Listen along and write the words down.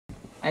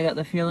I got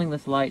the feeling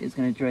this light is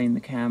going to drain the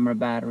camera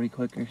battery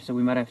quicker, so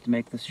we might have to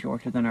make this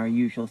shorter than our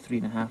usual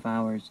 3.5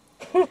 hours.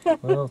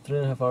 Well,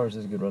 3.5 hours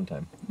is a good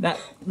runtime.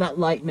 That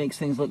light makes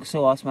things look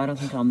so awesome. I don't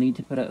think I'll need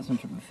to put some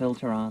sort of a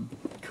filter on.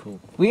 Cool.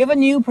 We have a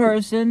new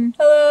person.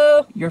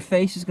 Hello. Your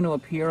face is going to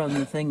appear on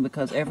the thing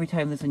because every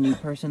time there's a new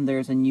person,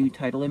 there's a new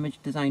title image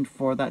designed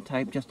for that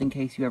type, just in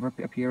case you ever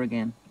appear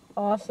again.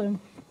 Awesome.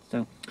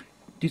 So,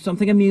 do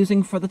something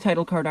amusing for the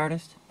title card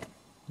artist.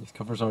 He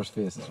covers our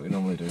face, that's what we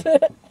normally do.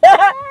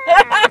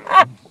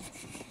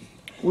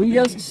 We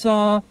just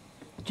saw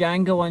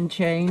Django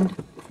Unchained.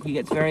 He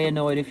gets very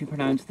annoyed if you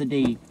pronounce the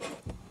D.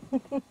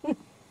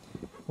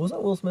 Was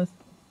that Will Smith?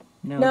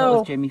 No, No. that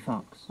was Jamie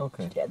Foxx.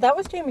 Okay. That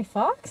was Jamie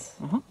Foxx?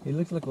 Uh-huh. He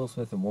looked like Will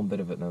Smith in one bit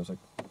of it, and I was like,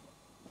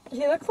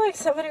 He looked like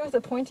somebody with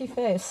a pointy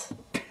face.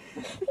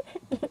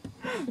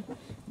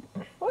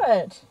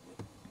 What?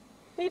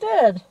 He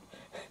did.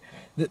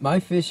 my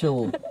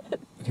facial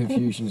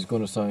confusion is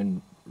going to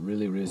sound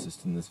really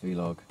racist in this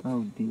vlog.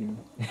 Oh dear.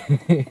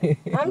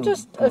 I'm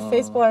just a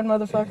face-blind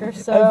motherfucker,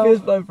 so... I'm face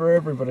blind for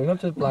everybody,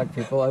 not just black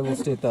people. I will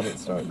state that at the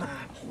start.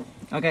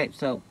 Okay,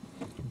 so...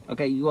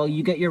 Okay, well,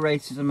 you get your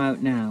racism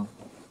out now.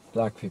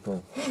 Black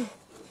people.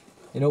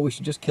 You know, we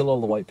should just kill all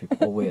the white people.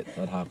 Oh wait,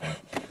 that happened.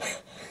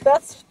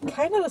 That's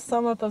kind of the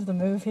sum up of the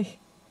movie.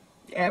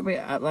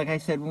 Like I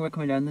said when we were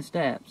coming down the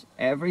steps,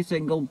 every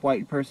single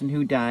white person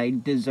who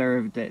died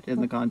deserved it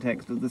in the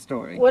context of the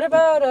story. What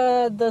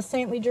about the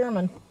saintly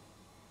German?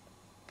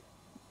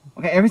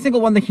 Okay, every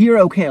single one the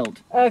hero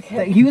killed.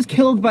 Okay. He was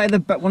killed by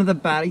one of the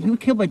bad. He was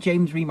killed by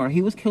James Remar.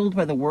 He was killed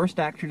by the worst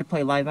actor to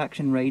play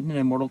live-action Raiden in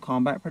a Mortal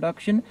Kombat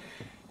production.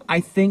 I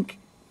think.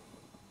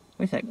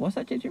 Wait a sec. Was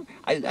that James Remar?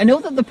 I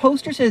know that the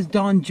poster says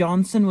Don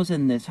Johnson was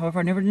in this. However,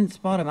 I never did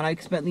spot him, and I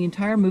spent the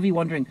entire movie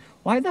wondering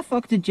why the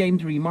fuck did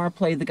James Remar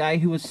play the guy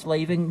who was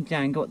slaving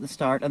Django at the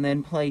start, and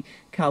then play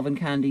Calvin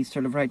Candy's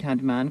sort of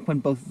right-hand man when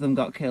both of them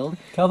got killed.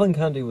 Calvin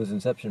Candy was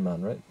Inception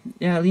Man, right?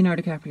 Yeah,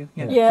 Leonardo DiCaprio.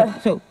 Yeah. Yeah.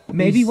 So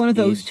maybe one of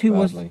those aged two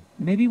was. badly.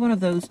 Maybe one of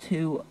those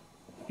two.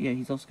 Yeah,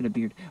 he's also got a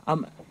beard.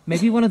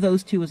 Maybe one of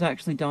those two was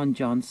actually Don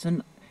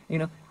Johnson. You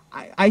know,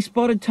 I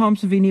spotted Tom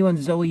Savini and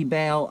Zoe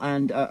Bell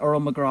and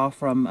Earl McGraw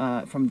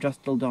from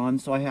Just Till Dawn,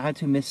 so I had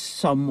to miss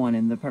someone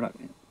in the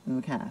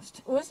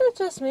cast. Was it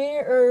just me,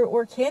 or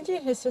were Candy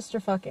and his sister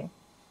fucking?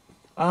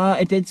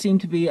 It did seem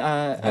to be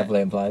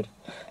Heavily implied.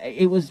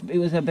 it was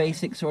a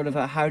basic sort of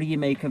how do you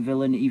make a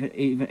villain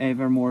even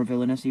ever more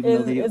villainous, even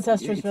though they do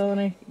Incestuous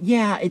villainy.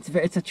 Yeah, it's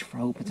a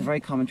trope. It's a very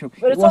common trope.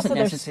 But It it's wasn't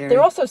also necessary.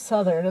 they're also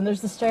Southern, and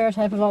there's the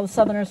stereotype of all the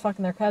Southerners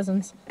fucking their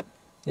cousins.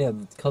 Yeah,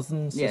 the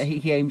cousins. Yeah,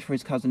 he aimed for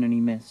his cousin and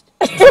he missed.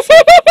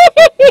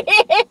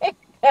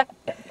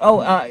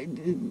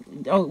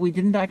 We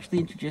didn't actually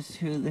introduce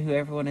who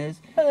everyone is.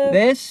 Hello.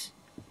 This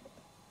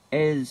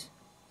is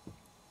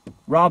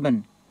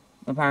Robyn,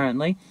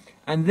 apparently,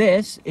 and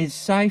this is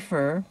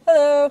Cypher,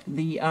 Hello.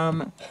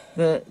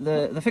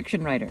 the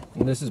fiction writer.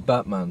 And this is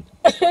Batman.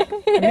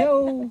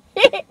 Hello.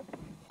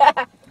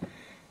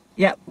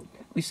 Yeah,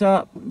 we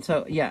saw.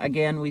 So yeah,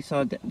 again we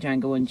saw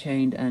Django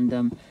Unchained,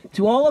 and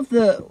to all of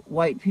the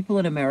white people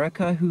in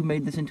America who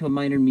made this into a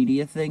minor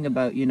media thing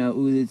about, you know,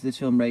 ooh, is this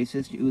film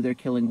racist? Ooh, they're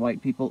killing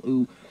white people.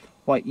 Ooh,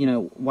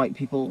 white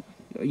people,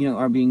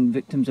 are being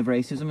victims of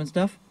racism and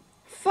stuff.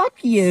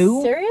 Fuck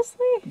you.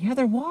 Seriously? Yeah,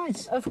 there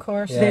was. Of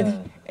course.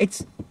 Yeah.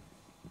 It's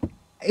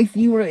if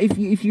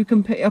you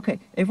compare. Okay,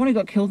 everyone who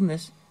got killed in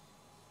this,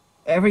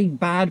 every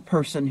bad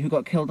person who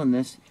got killed in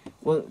this,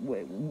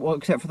 well,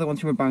 except for the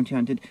ones who were bounty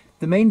hunted,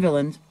 the main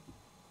villains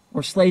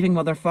were slaving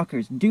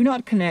motherfuckers. Do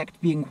not connect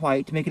being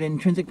white to make it an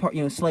intrinsic part,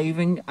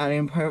 slaving an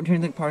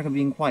intrinsic part of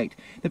being white.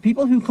 The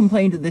people who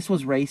complained that this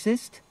was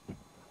racist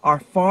are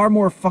far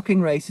more fucking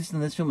racist than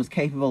this film was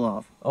capable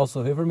of.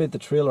 Also, whoever made the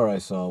trailer I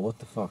saw, what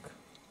the fuck?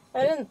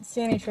 I didn't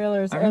see any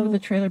trailers. I remember the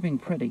trailer being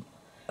pretty.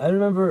 I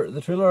remember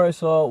the trailer I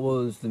saw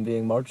was them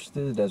being marched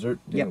through the desert,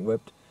 being Yep.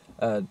 whipped.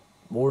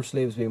 More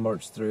slaves being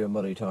marched through a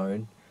muddy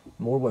town.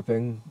 More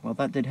whipping. Well,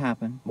 that did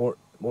happen. More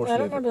I don't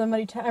slavery. remember the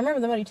muddy town. I remember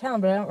the muddy town,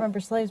 but I don't remember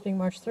slaves being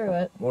marched through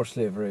it. More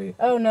slavery.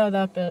 Oh no,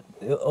 that bit.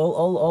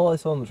 All I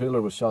saw in the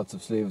trailer was shots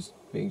of slaves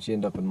being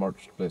chained up in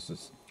marched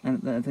places.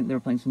 And I think they were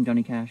playing some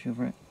Johnny Cash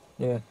over it.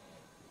 Yeah.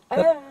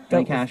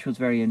 Johnny Cash was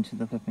very into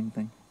the whipping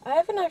thing. I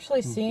haven't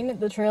actually seen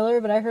the trailer,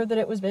 but I heard that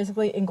it was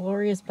basically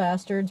Inglourious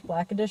Bastards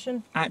Black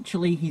Edition.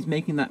 Actually, he's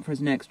making that for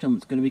his next film.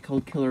 It's going to be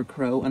called Killer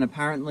Crow, and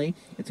apparently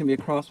it's going to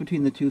be a cross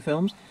between the two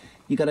films.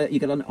 You got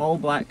an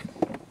all-black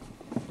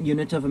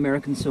unit of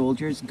American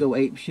soldiers go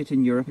ape shit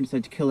in Europe and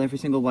decide to kill every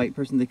single white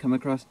person they come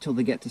across till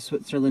they get to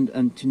Switzerland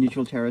and to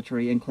neutral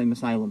territory and claim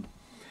asylum.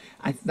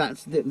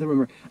 That's the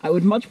rumor. I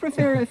would much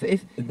prefer if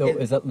Is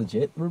that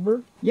legit,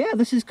 rumor? yeah,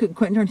 this is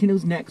Quentin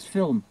Tarantino's next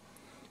film.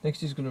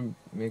 Next he's gonna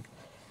make,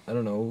 I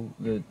don't know,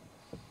 the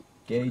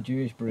gay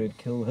Jewish parade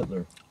kill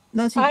Hitler.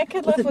 No, see, I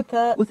could live with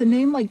that. With a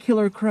name like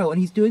Killer Crow, and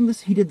he's doing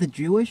this. He did the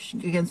Jewish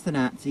against the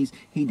Nazis.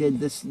 He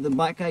did the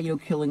black guy,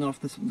 killing off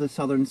the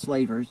southern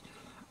slavers.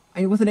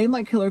 with a name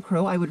like Killer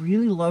Crow, I would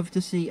really love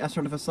to see a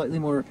sort of a slightly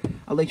more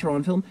a later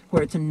on film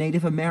where it's a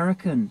Native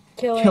American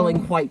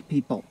killing white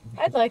people.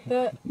 I'd like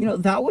that. You know,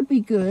 that would be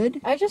good.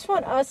 I just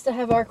want us to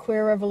have our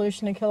queer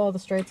revolution and kill all the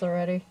straights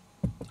already.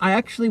 I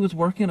actually was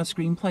working on a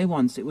screenplay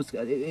once. It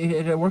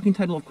had a working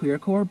title of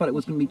Queercore, but it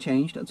was going to be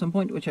changed at some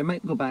point, which I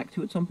might go back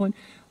to at some point.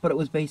 But it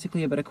was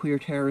basically about a queer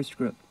terrorist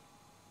group,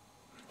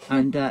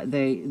 and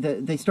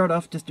they start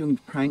off just doing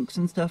pranks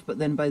and stuff. But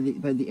then by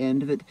the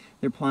end of it,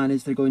 their plan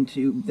is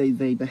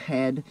they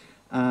behead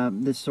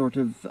this sort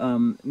of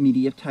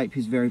media type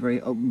who's very very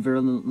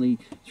virulently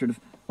sort of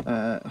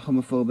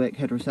homophobic,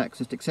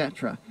 heterosexist,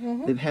 etc.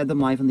 They've had them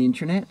live on the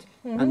internet,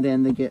 and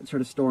then they get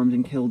sort of stormed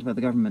and killed by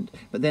the government.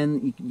 But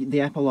then the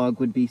epilogue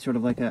would be sort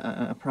of like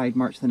a pride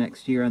march the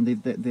next year, and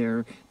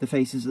the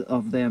faces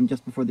of them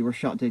just before they were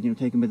shot dead,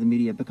 taken by the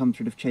media, become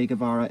sort of Che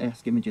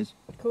Guevara-esque images.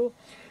 Cool.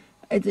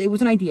 It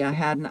was an idea I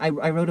had, and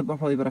I wrote about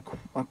probably about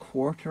a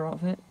quarter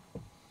of it.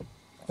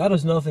 That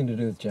has nothing to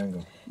do with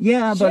Django.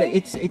 Yeah, but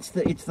it's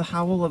the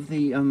howl of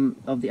the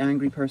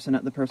angry person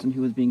at the person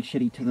who was being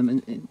shitty to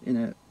them in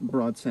a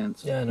broad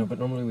sense. Yeah, I know, but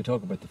normally we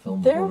talk about the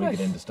film There before we was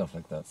get into stuff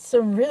like that.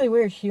 Some really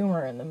weird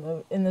humor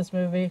in this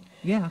movie.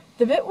 Yeah.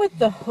 The bit with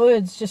the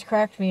hoods just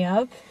cracked me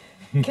up.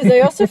 Because I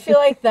also feel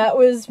like that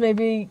was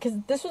maybe... Because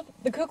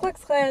the Ku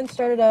Klux Klan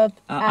started up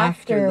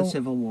after the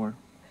Civil War.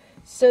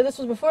 So this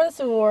was before the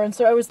Civil War, and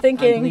so I was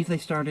thinking... I believe they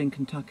started in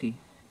Kentucky.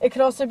 It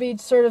could also be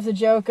sort of the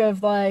joke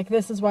of, like,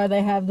 this is why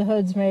they have the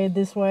hoods made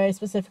this way,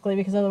 specifically,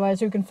 because otherwise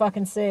who can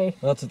fucking see?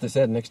 Well, that's what they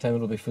said. Next time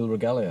it'll be full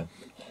regalia.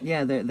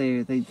 Yeah, they're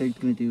going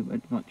to do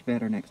it much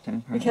better next time.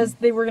 Apparently. Because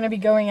they were going to be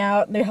going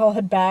out, and they all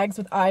had bags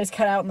with eyes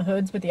cut out in the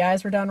hoods, but the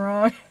eyes were done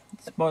wrong.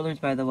 Spoilers,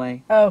 by the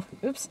way. Oh,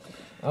 oops.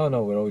 Oh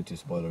no, we're always do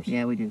spoilers.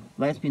 Yeah, we do.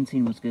 Lesbian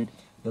scene was good.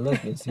 The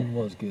lesbian scene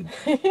was good.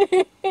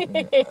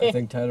 I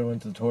think Tyler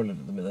went to the toilet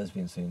at the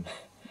lesbian scene.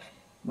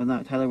 Well,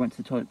 no, Tyler went to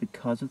the toilet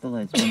because of the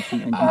lesbian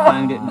scene, and he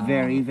found it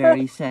very,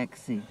 very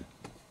sexy.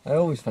 I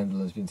always find the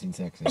lesbian scene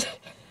sexy.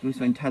 You always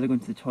find Tyler going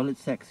to the toilet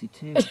sexy,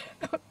 too.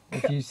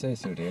 If you say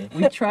so, dear.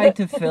 We tried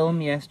to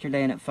film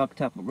yesterday, and it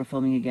fucked up, but we're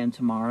filming again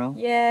tomorrow.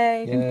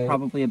 Yay. In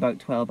probably about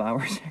 12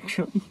 hours,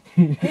 actually.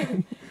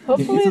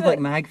 Hopefully this is like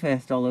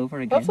MagFest all over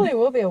again. Hopefully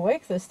we'll be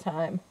awake this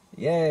time.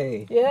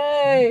 Yay.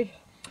 Yay.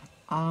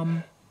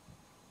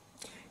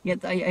 Yeah,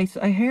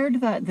 I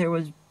heard that there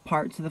was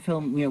parts of the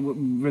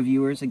film,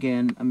 reviewers,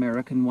 again,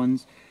 American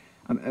ones,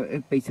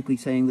 basically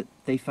saying that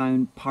they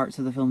found parts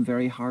of the film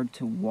very hard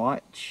to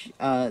watch.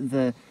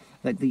 The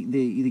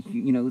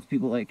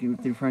people like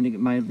they're finding it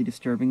mildly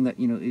disturbing that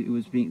it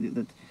was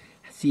that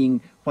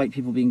seeing white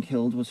people being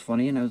killed was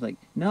funny, and I was like,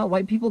 no,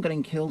 white people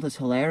getting killed is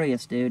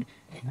hilarious, dude.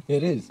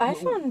 It is. I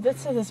found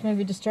bits of this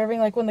movie disturbing,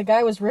 like when the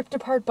guy was ripped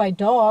apart by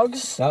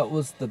dogs. That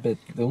was the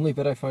only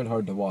bit I found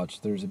hard to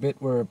watch. There's a bit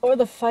where... Or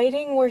the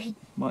fighting where he...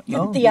 What?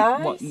 No. The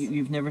eyes? What,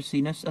 you've never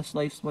seen a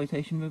slave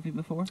exploitation movie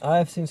before?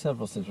 I've seen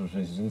several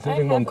situations,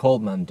 including one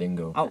called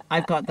Mandingo. Oh,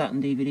 I've got that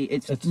on DVD.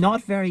 It's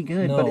not very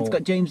good, but it's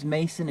got James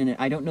Mason in it.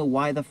 I don't know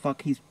why the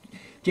fuck he's...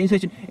 James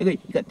Mason... Okay,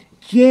 you got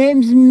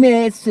James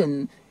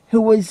Mason,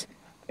 who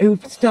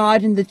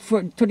starred in the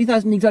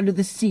 20,000 Leagues Under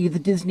the Sea, the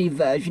Disney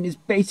version, is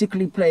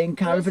basically playing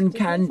Calvin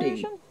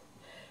Candy.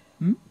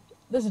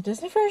 There's a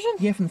Disney version?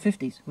 Yeah, from the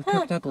 50s, with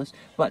Kirk Douglas.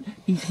 But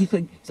he's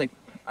like,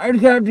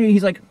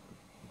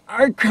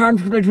 I can't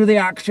relate to the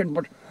action,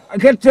 but I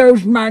get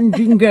those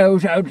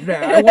Mandingos out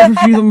there. I want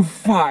to see them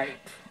fight.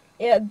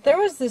 Yeah, there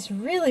was this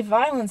really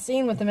violent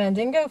scene with the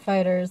Mandingo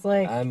fighters.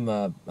 Like, I'm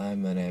an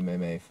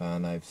MMA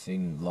fan. I've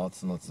seen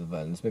lots and lots of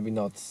violence. Maybe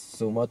not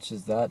so much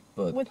as that,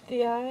 but... With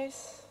the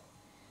eyes?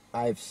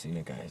 I've seen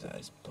a guy's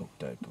eyes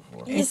poked out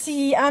before. You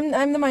see,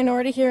 I'm the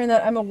minority here in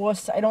that I'm a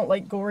wuss. I don't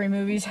like gory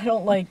movies. I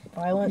don't like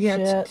violent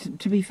shit.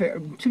 To be fair,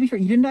 you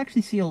didn't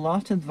actually see a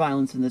lot of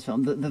violence in this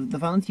film. The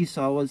violence you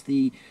saw was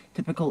the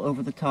typical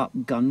over-the-top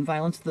gun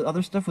violence. The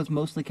other stuff was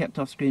mostly kept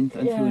off screen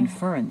and through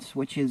inference,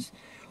 which is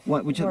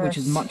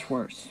much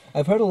worse.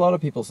 I've heard a lot of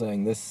people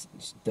saying this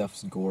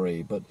stuff's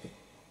gory, but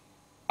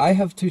I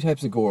have two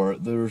types of gore.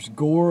 There's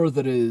gore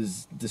that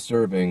is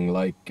disturbing,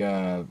 like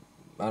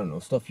I don't know,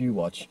 stuff you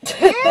watch.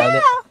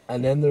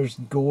 And then there's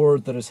gore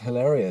that is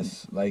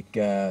hilarious, like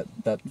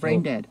that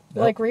Brain Dead.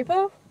 Like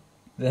Repo?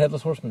 The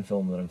Headless Horseman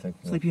film that I'm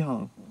thinking Sleepy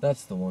Hollow.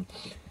 That's the one.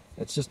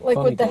 It's just like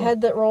funny with the gore.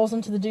 head that rolls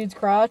into the dude's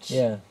crotch?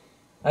 Yeah.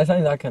 I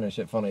find that kind of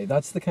shit funny.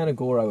 That's the kind of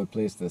gore I would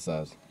place this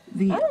as.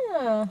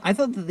 I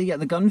thought that the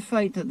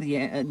gunfight at the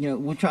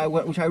end, which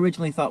I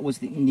originally thought was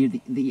near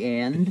the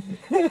end.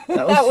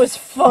 That was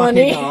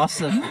funny.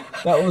 Awesome.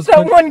 That was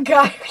one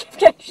guy kept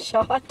getting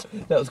shot.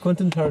 That was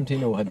Quentin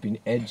Tarantino had been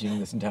edging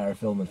this entire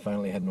film and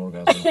finally had an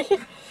orgasm.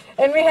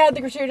 And we had the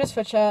gratuitous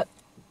foot shot.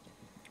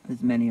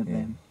 There's many of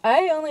them.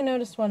 I only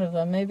noticed one of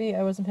them. Maybe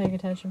I wasn't paying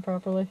attention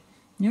properly.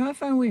 You know what I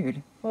found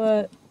weird?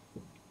 What?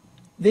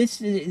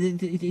 It's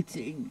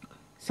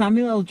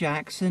Samuel L.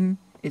 Jackson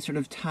is sort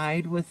of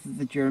tied with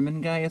the German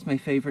guy as my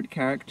favorite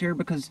character,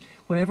 because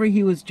whenever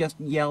he was just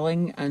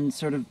yelling and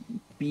sort of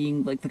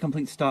being like the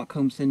complete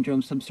Stockholm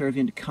Syndrome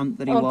subservient cunt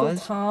that he Uncle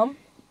was. Tom?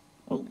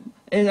 Well,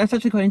 That's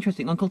actually quite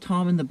interesting. Uncle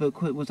Tom in the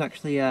book was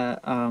actually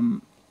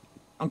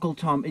Uncle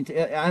Tom.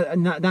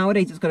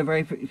 Nowadays, it's got a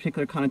very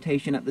particular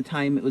connotation. At the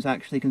time, it was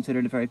actually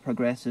considered a very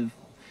progressive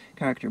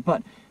character.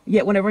 But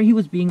yeah, whenever he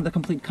was being the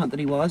complete cunt that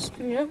he was,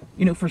 Yeah.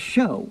 you know, for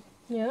show,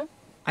 Yeah.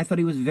 I thought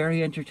he was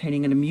very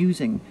entertaining and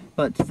amusing.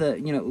 But that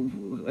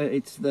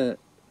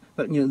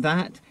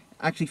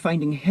actually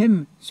finding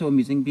him so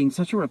amusing, being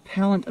such a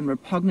repellent and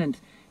repugnant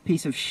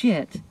piece of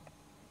shit.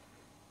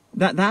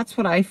 That's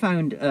what I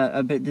found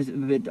a bit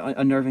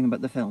unnerving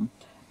about the film.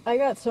 I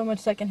got so much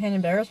secondhand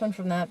embarrassment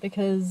from that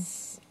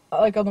because,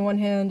 like, on the one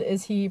hand,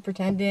 is he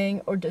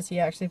pretending or does he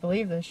actually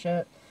believe this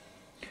shit?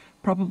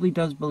 Probably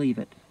does believe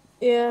it.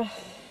 Yeah.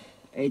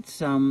 It's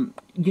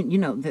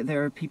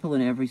there are people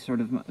in every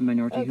sort of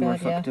minority who are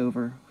fucked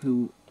over,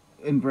 who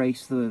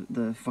embrace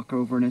the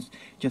fuck-overness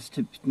just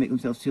to make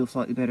themselves feel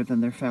slightly better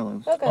than their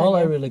fellows. Okay, All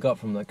I really got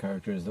from that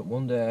character is that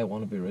one day I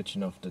want to be rich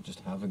enough to just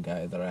have a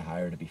guy that I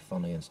hire to be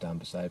funny and stand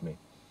beside me.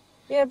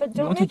 Yeah, but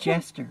don't Not a make him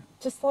jester.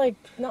 just like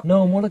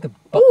No, more like a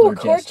butler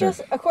jester.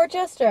 A court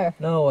jester.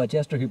 No, a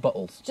jester who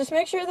buttles. Just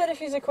make sure that if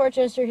he's a court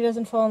jester, he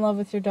doesn't fall in love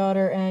with your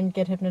daughter and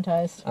get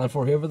hypnotized. And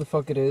for whoever the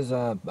fuck it is,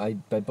 by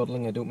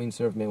buttling I don't mean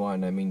serve me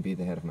wine, I mean be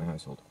the head of my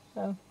household.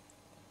 Oh.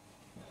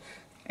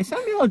 Is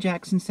Samuel L.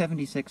 Jackson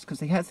 76? Because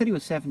they had said he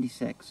was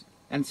 76.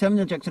 And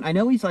Samuel L. Jackson, I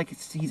know he's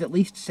at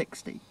least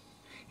 60.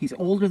 He's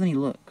older than he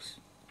looks.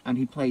 And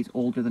he plays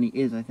older than he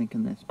is, I think,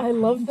 in this. I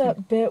love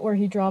that bit where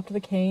he dropped the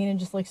cane and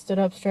just like stood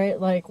up straight,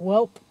 like,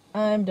 "Welp,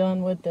 I'm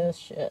done with this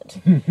shit."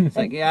 It's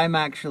like, yeah, I'm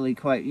actually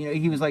quite.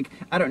 He was like,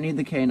 I don't need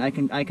the cane. I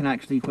can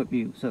actually equip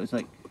you. So it's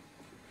like,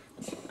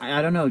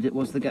 I don't know.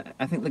 Was the guy?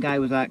 I think the guy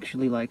was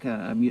actually like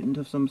a mutant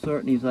of some sort,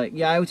 and he's like,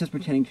 yeah, I was just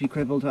pretending to be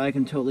crippled. I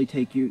can totally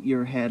take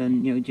your head,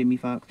 and Jimmy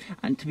Fox.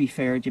 And to be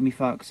fair, Jimmy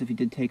Fox, if he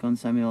did take on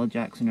Samuel L.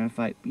 Jackson in a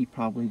fight, he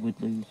probably would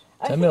lose.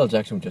 Samuel L.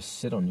 Jackson would just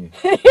sit on you.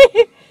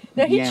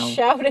 No, he'd Yell.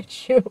 shout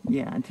at you.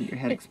 Yeah, until your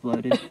head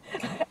exploded.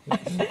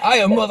 I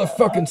am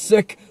motherfucking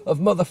sick of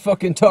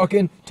motherfucking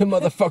talking to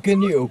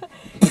motherfucking you.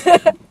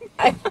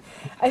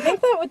 I think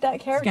that with that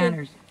character,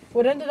 Scanners.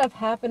 what ended up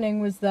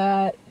happening was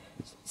that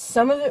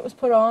some of it was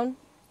put on,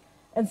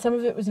 and some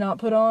of it was not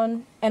put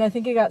on, and I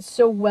think it got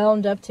so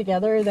wound up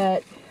together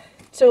that,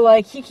 so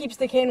like he keeps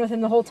the cane with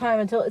him the whole time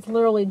until it's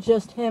literally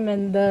just him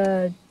and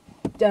the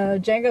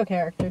Django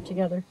character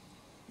together.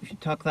 You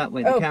should talk that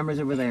way. The camera's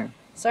over there.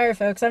 Sorry,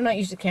 folks, I'm not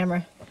used to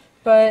camera.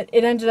 But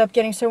it ended up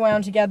getting so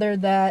wound together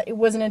that it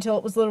wasn't until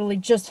it was literally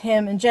just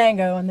him and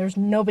Django, and there's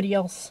nobody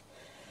else.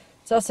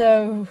 It's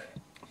also...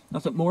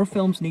 More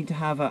films need to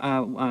have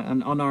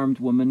an unarmed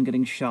woman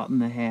getting shot in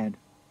the head.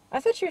 I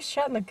thought she was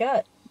shot in the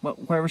gut. Well,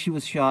 wherever she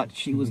was shot,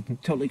 she was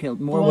totally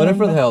killed. Well,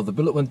 whatever the hell, the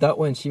bullet went that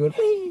way and she went...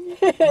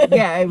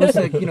 Yeah, it was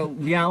like,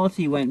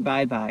 reality went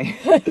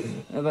bye-bye.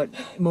 But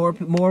more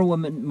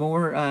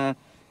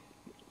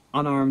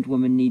unarmed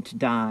women need to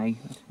die.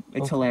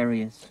 It's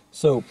hilarious.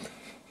 So,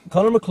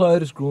 Conor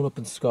McLeod has grown up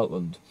in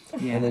Scotland,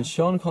 Yeah. and then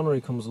Sean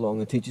Connery comes along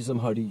and teaches him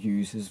how to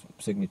use his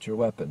signature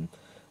weapon,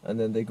 and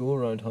then they go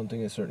around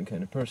hunting a certain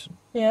kind of person.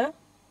 Yeah?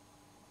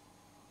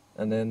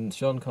 And then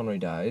Sean Connery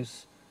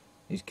dies,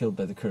 he's killed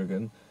by the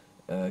Kurgan,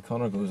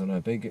 Conor goes on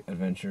a big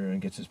adventure and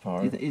gets his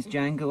power. Is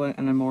Django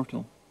an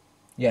immortal?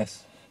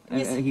 Yes.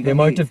 Yes. The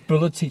amount of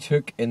bullets he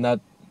took in that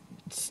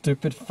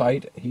stupid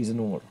fight, he's an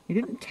immortal. He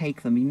didn't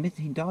take them,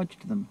 he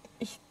dodged them.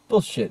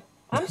 Bullshit.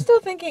 I'm still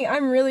thinking,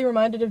 I'm really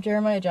reminded of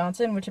Jeremiah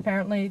Johnson, which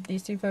apparently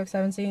these two folks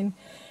haven't seen.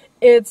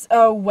 It's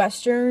a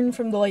Western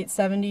from the late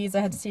 70s.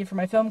 I had to see it for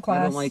my film class.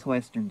 I don't like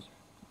Westerns.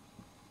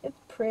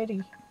 It's pretty.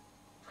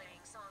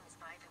 Playing songs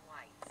by the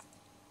Whites.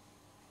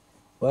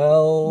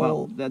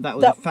 Well, That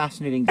was a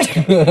fascinating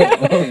discussion.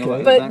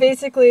 But But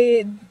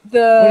basically, wait a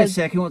the...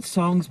 sec, he wants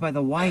songs by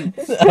the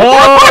Whites.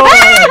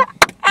 oh!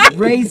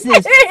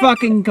 Racist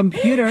fucking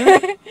computer.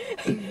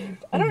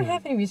 I don't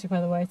have any music by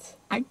the Whites.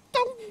 I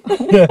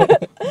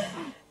don't.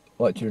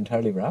 What, you're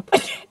entirely rap?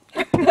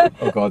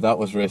 Oh god, that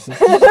was racist.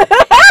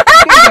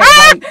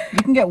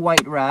 You can get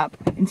white rap.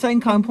 Insane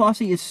Clown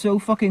Posse is so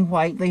fucking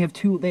white. They have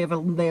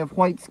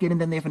white skin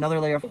and then they have another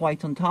layer of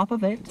white on top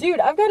of it. Dude,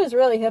 I've got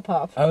Israeli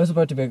hip-hop. I was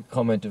about to make a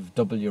comment of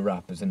W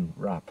rap as in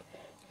rap.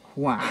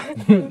 Wow.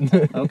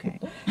 Okay.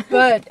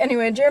 But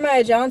anyway,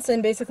 Jeremiah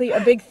Johnson, basically a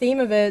big theme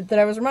of it that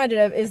I was reminded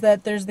of is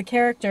that there's the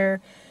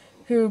character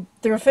who,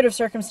 through a fit of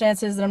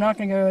circumstances that I'm not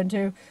going to go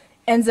into,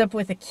 ends up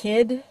with a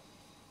kid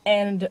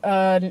and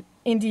an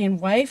Indian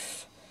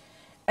wife.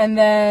 And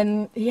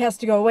then he has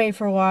to go away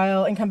for a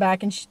while and come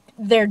back and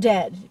they're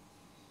dead.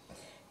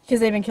 Because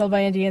they've been killed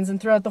by Indians.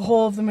 And throughout the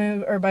whole of the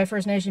movie, or by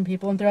First Nation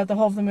people, and throughout the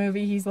whole of the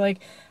movie, he's like,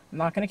 I'm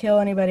not going to kill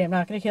anybody, I'm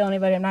not going to kill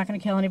anybody, I'm not going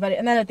to kill anybody.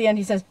 And then at the end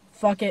he says,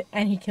 fuck it,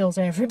 and he kills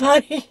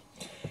everybody.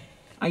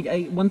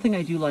 One thing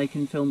I do like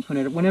in films,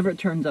 whenever it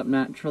turns up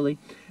naturally,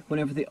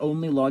 whenever the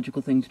only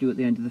logical thing to do at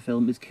the end of the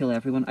film is kill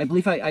everyone. I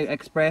believe I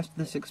expressed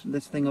this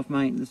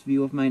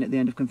view of mine at the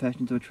end of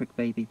Confessions of a Trick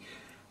Baby.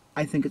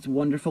 I think it's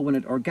wonderful when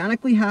it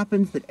organically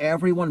happens that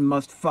everyone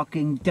must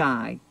fucking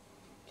die.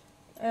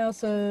 I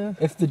also...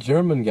 If the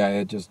German guy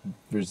had just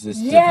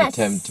resisted Yes,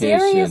 the temptation.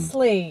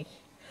 seriously.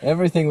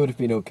 Everything would have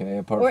been okay,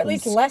 apart Or at from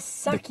least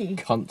less the sucky.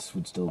 cunts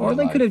would still be Or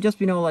they alive. could have just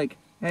been all like,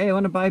 "Hey, I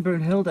want to buy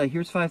Brunhilde.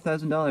 Here's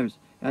 $5,000,"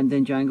 and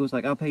then Django's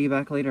like, "I'll pay you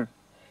back later."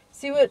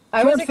 See what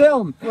I Short was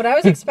film. what I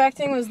was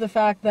expecting was the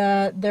fact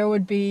that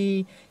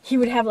he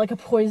would have like a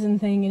poison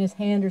thing in his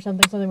hand or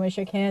something. So then when he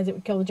shook hands, it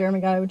would kill the German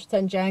guy, which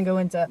sent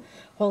Django into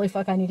holy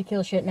fuck, I need to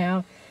kill shit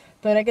now.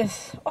 But I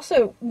guess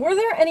also, were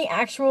there any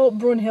actual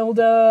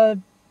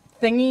Brunhilde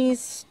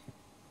thingies?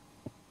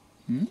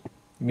 You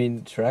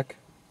mean Shrek?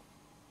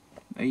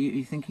 Are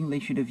you thinking they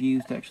should have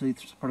used actually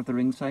as part of the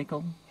ring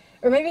cycle?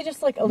 Or maybe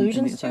just like In the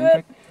allusions to soundtrack?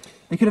 it?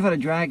 They could have had a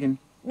dragon.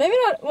 Maybe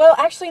not. Well,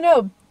 actually,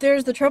 no.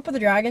 There's the trope of the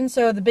dragon.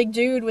 So the big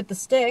dude with the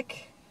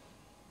stick.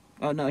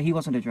 Oh no, he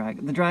wasn't a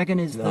dragon. The dragon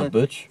is No, the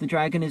Butch. the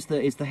dragon is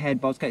the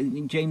head boss guy.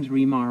 James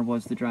Remar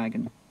was the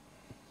dragon.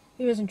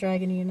 He wasn't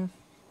dragony enough.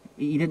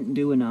 He didn't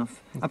do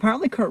enough.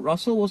 Apparently, Kurt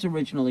Russell was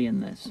originally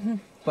in this,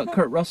 but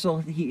Kurt Russell,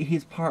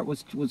 his part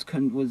was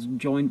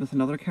joined with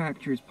another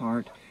character's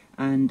part,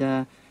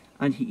 and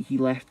he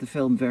left the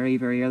film very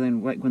very early,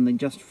 right when they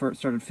just first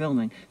started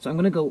filming. So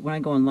when I go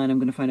online, I'm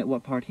gonna find out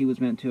what part he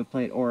was meant to have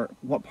played, or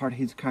what part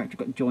his character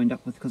got joined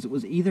up with, because it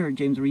was either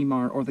James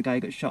Remar or the guy who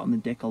got shot in the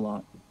dick a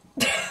lot.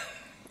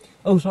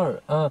 Oh, sorry.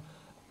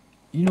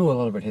 You know a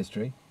lot about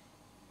history.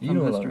 You Some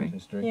know a lot history. about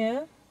history.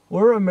 Yeah.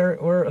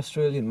 Were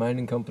Australian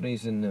mining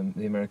companies in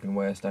the American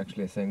West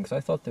actually a thing? 'Cause I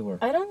thought they were.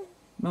 I don't.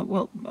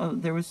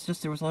 There was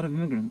a lot of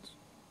immigrants,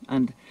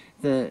 and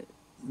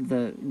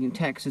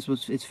Texas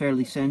is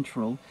fairly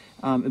central,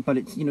 but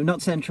it's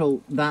not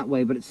central that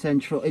way, but it's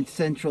central. It's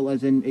central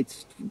as in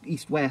it's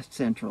east-west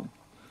central,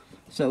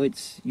 so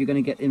you're going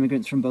to get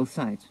immigrants from both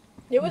sides.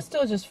 It was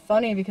still just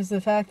funny because of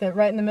the fact that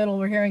right in the middle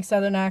we're hearing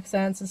southern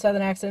accents and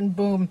southern accent,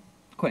 boom.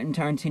 Quentin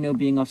Tarantino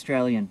being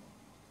Australian.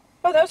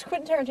 Oh, that was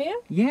Quentin Tarantino?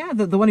 Yeah,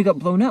 the one who got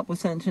blown up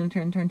was Quentin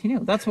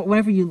Tarantino. That's what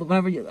whenever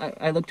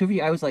I looked over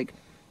you, I was like,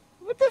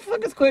 what the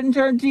fuck is Quentin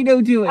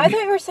Tarantino doing? I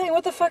thought you were saying,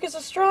 what the fuck is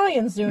Australians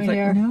I was doing like,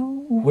 here?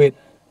 no. Wait.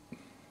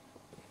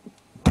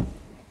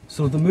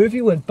 So the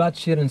movie went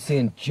batshit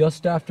insane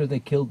just after they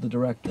killed the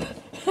director.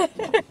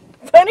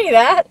 Funny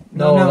that.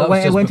 No, that was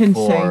it just went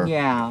before. insane.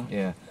 Yeah.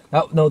 Yeah.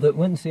 That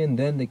went insane.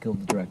 Then they killed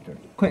the director.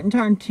 Quentin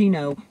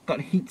Tarantino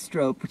got heat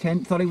stroke,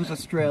 thought he was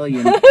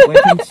Australian, went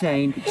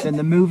insane. Then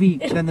the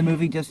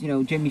movie just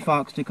Jamie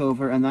Foxx took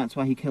over, and that's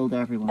why he killed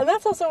everyone. And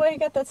that's also why he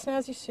got that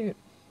snazzy suit.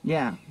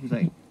 Yeah, he's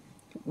like,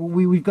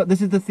 we've got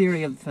this is the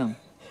theory of the film,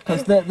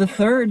 because the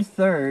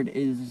third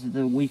is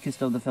the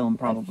weakest of the film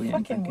probably.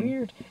 I'm Fucking thinking.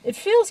 weird. It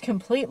feels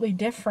completely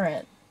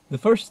different. The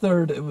first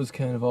third, it was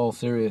kind of all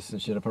serious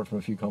and shit, apart from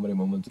a few comedy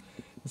moments.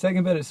 The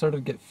second bit, it started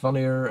to get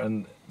funnier,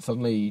 and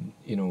suddenly,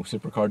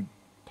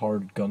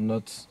 super-powered gun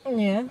nuts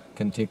Yeah.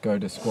 can take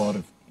out a squad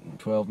of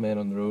 12 men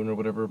on their own or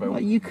whatever.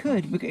 Well, you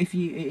could, because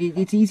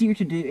it's easier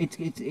to do. It's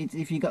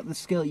if you got the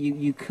skill,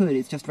 you could.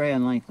 It's just very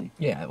unlikely.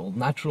 Yeah, well,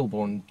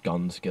 natural-born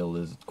gun skill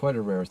is quite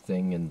a rare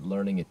thing, and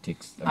learning it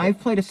takes... I've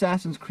played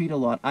Assassin's Creed a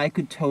lot. I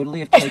could totally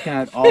have taken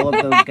out all of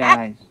those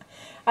guys.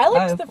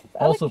 I've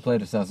also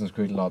played Assassin's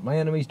Creed a lot. My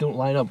enemies don't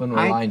line up in a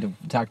line to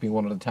attack me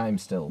one at a time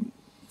still.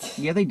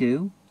 Yeah, they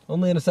do.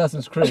 Only in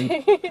Assassin's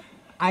Creed.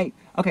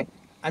 Okay,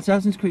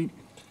 Assassin's Creed.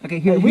 Okay,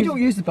 here we here's-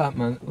 don't use the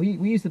Batman. We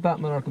use the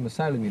Batman Arkham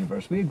Asylum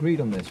universe. We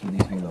agreed on this for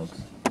these vlogs.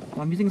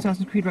 Well, I'm using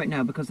Assassin's Creed right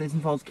now because this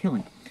involves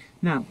killing.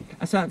 Now,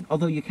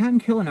 although you can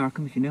kill in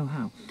Arkham if you know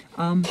how.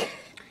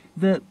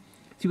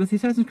 See with the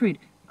Assassin's Creed,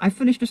 I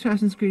finished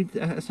Assassin's Creed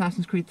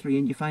 3,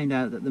 and you find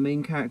out that the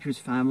main character's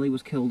family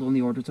was killed on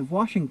the orders of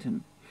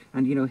Washington,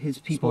 and his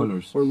people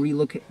Spoilers. were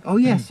relocated. Oh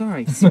yeah,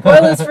 sorry.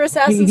 Spoilers for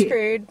Assassin's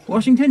Creed.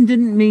 Washington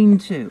didn't mean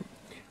to.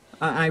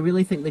 I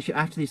really think they should,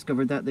 after they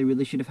discovered that, they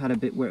really should have had a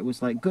bit where it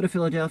was like, go to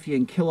Philadelphia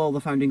and kill all the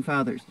founding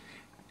fathers.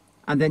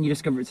 And then you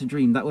discover it's a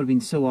dream. That would have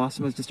been so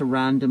awesome as just a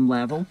random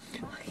level.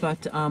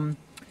 But,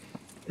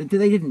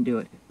 they didn't do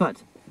it.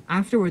 But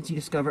afterwards you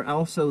discover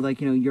also, like,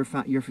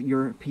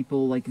 your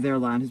people, like, their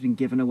land has been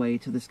given away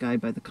to this guy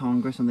by the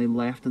Congress, and they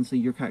left, and so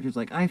your character's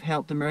like, I've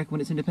helped America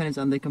win its independence,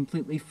 and they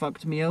completely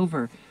fucked me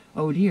over.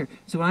 Oh dear.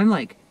 So I'm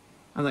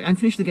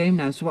finished the game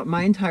now, so what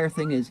my entire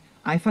thing is,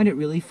 I find it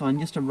really fun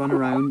just to run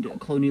around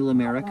colonial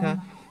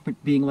America, but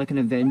being like an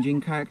avenging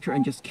character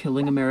and just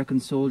killing American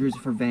soldiers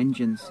for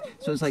vengeance.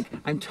 So it's like,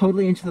 I'm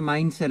totally into the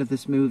mindset of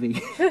this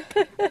movie.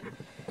 It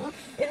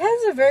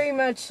has a very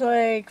much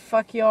like,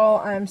 fuck y'all,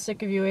 I'm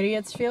sick of you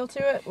idiots feel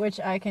to it, which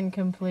I can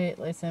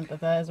completely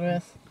sympathize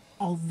with.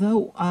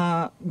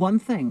 Although, one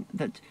thing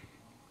that...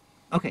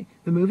 Okay,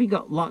 the movie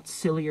got lots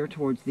sillier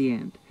towards the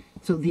end.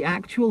 So the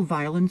actual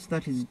violence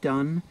that is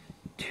done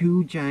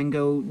to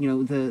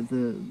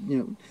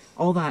Django,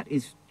 all that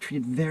is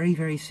treated very,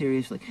 very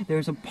seriously.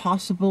 There's a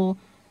possible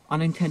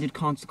unintended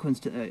consequence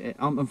to,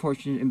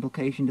 unfortunate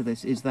implication to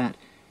this, is that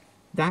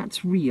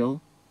that's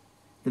real.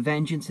 The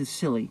vengeance is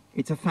silly.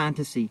 It's a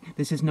fantasy.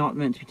 This is not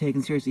meant to be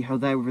taken seriously.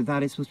 However,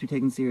 that is supposed to be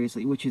taken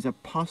seriously, which is a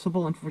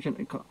possible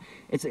unfortunate...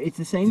 It's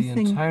the same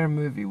thing... The entire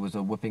movie was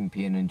a whipping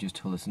pain and just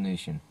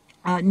hallucination.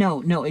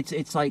 No,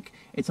 it's like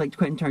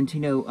Quentin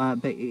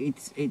Tarantino, but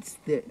it's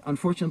the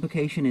unfortunate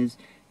implication is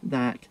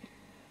that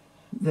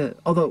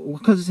Although,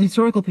 because it's a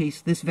historical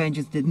piece, this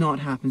vengeance did not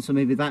happen, so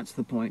maybe that's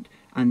the point,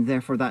 and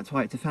therefore that's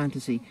why it's a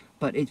fantasy.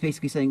 But it's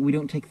basically saying we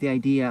don't take the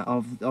idea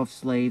of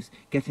slaves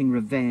getting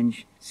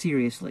revenge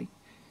seriously.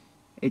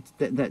 It's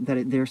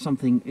there's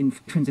something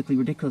intrinsically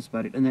ridiculous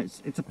about it, and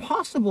it's a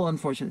possible,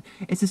 unfortunate.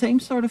 It's the same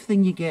sort of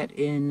thing you get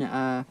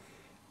in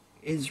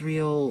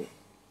Israel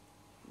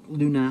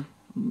Luna.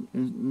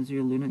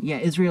 Israel Luna? Yeah,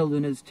 Israel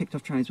Luna's Ticked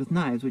Off Tries with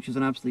Knives, which is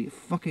an absolutely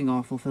fucking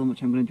awful film,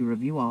 which I'm going to do a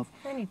review of.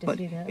 I need to But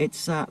see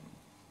that.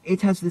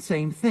 it has the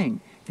same thing.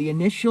 The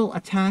initial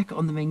attack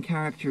on the main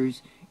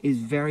characters is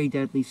very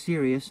deadly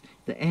serious.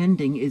 The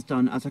ending is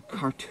done as a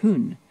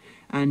cartoon,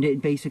 and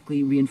it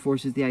basically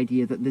reinforces the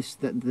idea that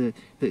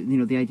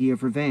the idea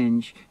of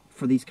revenge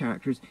for these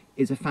characters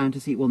is a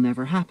fantasy. It will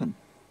never happen,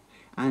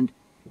 and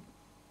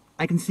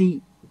I can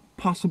see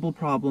possible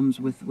problems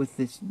with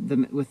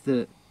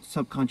the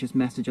subconscious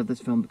message of this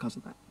film because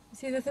of that.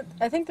 See,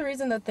 I think the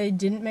reason that they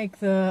didn't make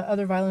the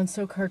other violence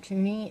so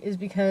cartoony is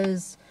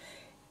because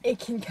it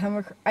can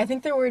come. I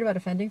think they're worried about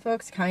offending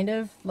folks, kind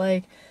of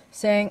like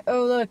saying,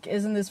 "Oh, look,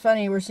 isn't this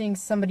funny? We're seeing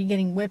somebody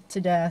getting whipped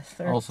to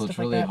death." Or Also, it's stuff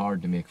like really that.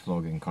 hard to make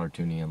flogging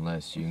cartoony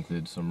unless you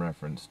include some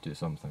reference to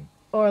something.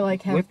 Or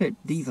like have. Whip it,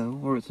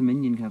 Devo, or it's a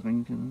Minion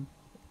coming to them.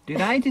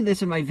 Dude, I do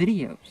this in my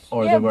videos.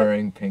 Or Yeah, they're but-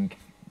 wearing pink,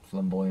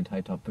 flamboyant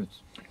high-top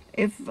boots.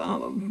 If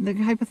the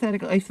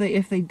hypothetical,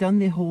 if they'd done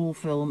the whole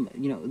film,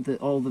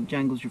 all the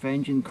Django's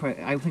Revenge,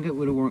 I think it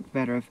would have worked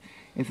better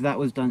if that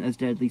was done as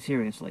deadly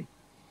seriously.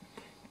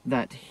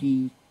 That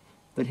his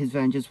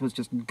vengeance was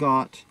just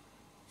got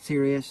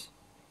serious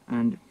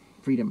and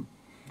freedom.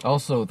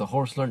 Also, the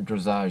horse learnt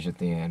dressage at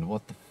the end.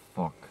 What the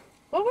fuck?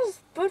 What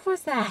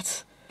was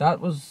that?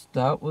 That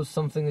was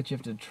something that you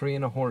have to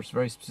train a horse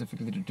very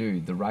specifically to do.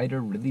 The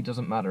rider really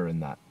doesn't matter in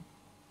that.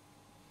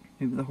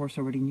 Maybe the horse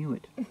already knew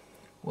it.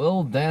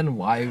 Well, then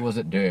why was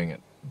it doing it?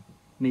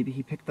 Maybe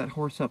he picked that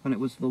horse up and it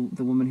was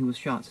the woman who was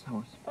shot's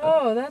horse.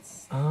 Oh,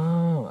 that's.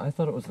 Oh, I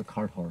thought it was the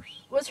cart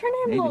horse. Was her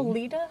name Maybe.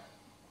 Lolita?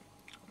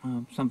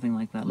 Something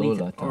like that.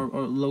 Lola, Lita, or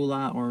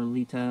Lola or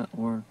Lita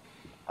or...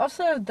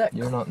 Also, that.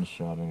 You're not in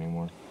shot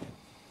anymore.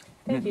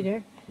 Thank you,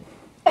 dear.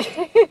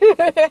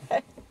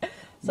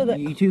 So that.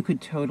 You two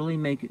could totally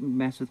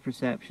mess with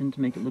perception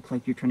to make it look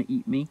like you're trying to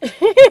eat me.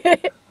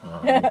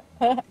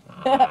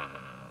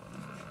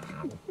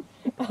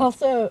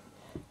 Also,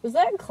 was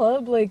that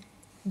club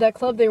that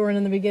club they were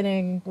in the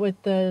beginning with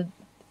the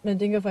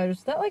Mandingo fighters?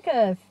 Was that like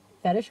a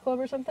fetish club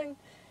or something?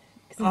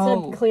 Because it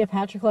Oh. said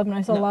Cleopatra Club, and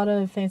I saw a No. lot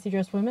of fancy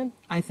dressed women.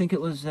 I think it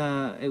was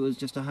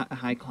just a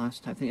high class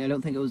type thing. I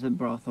don't think it was a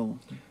brothel.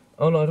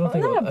 Oh no, I don't Well,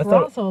 think not it a was.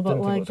 brothel, but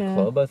didn't think like it was a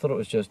a- club. I thought it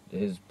was just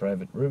his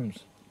private rooms.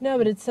 No,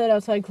 but it said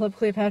outside Club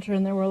Cleopatra,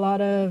 and there were a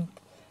lot of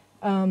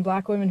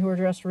black women who were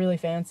dressed really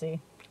fancy.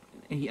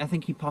 I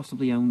think he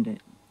possibly owned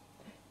it.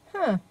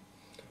 Huh.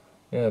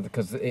 Yeah,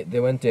 because they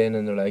went in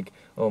and they're like,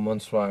 "Oh,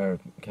 Monsieur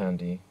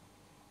Candy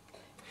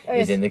Oh,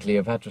 is yes. in the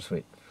Cleopatra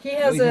suite." He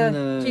has he's in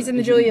the- he's in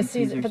the he's in Julius the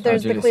Caesar, Caesar's- but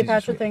there's the Julius Caesar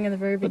Cleopatra suite. thing in the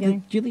very But beginning.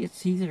 the Julius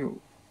Caesar,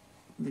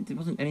 there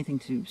wasn't anything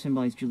to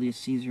symbolize Julius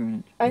Caesar in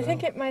it. I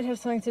think it might have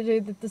something to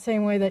do with the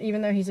same way that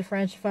even though he's a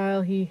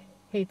Frenchophile, he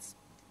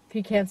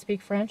can't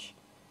speak French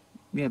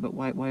Yeah, but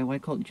why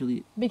call it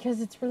Julius?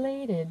 because it's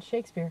related.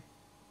 Shakespeare.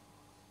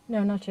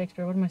 No, not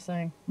Shakespeare. What am I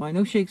saying? Well, I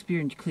know Shakespeare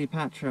and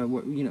Cleopatra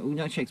were,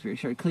 not Shakespeare,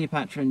 sorry,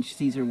 Cleopatra and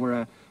Caesar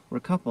were a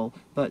couple,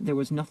 but there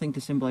was nothing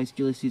to symbolize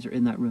Julius Caesar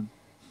in that room.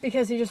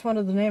 Because he just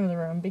wanted the name of the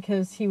room.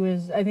 Because he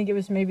was. I think it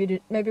was maybe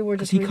we're Because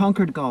just. he reading-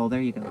 conquered Gaul,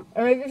 there you go.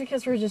 Or maybe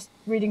because we're just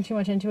reading too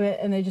much into it,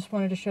 and they just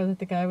wanted to show that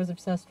the guy was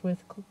obsessed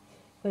with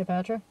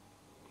Cleopatra.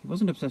 He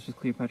wasn't obsessed with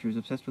Cleopatra, he was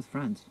obsessed with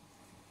France.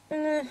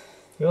 Eh.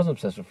 He wasn't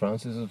obsessed with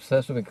France. He was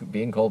obsessed with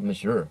being called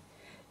Monsieur.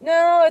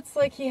 No, it's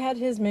like he had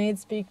his maid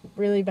speak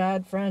really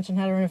bad French and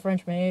had her in a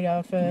French maid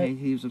outfit.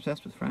 He was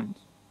obsessed with France.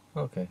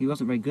 Okay. He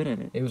wasn't very good at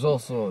it. He was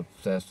also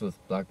obsessed with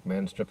black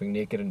men stripping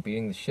naked and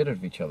beating the shit out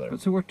of each other.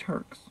 But so were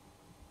Turks.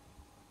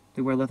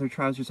 They wear leather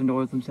trousers and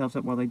oil themselves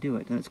up while they do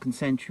it, and it's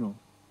consensual.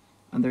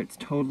 And it's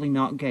totally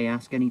not gay,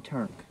 ask any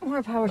Turk.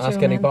 More power to Ask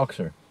him, any man.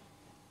 boxer.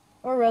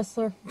 Or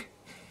wrestler.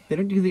 They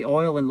don't do the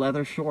oil and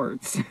leather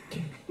shorts.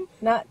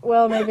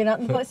 Maybe not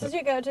in the places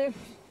you go to.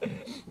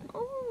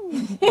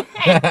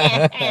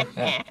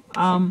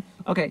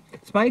 Okay,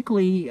 Spike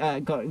Lee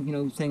got,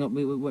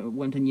 saying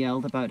went and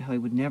yelled about how he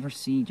would never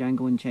see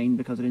Django Unchained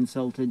because it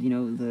insulted,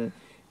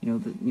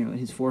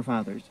 his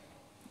forefathers.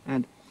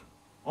 And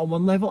on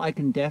one level, I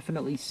can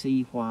definitely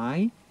see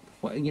why.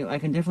 I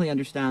can definitely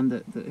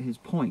understand his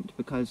point,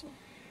 because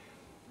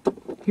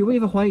here we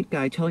have a white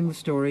guy telling the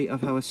story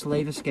of how a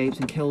slave escapes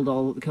and kills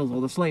all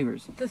the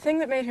slavers. The thing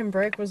that made him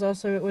break was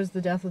also it was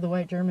the death of the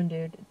white German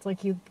dude. It's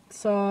like he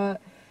saw.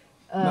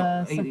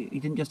 No, he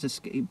didn't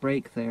just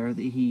break there.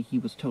 He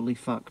was totally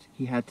fucked.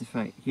 He had to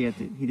fight. He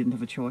didn't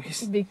have a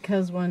choice.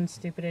 Because one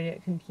stupid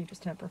idiot couldn't keep his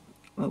temper.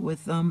 But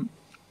with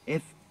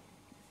if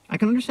I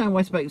can understand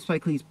why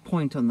Spike Lee's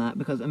point on that,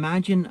 because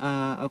imagine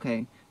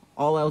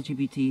all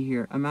LGBT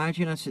here.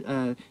 Imagine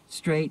a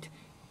straight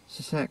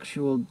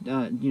sexual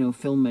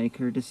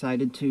filmmaker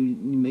decided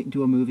to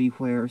do a movie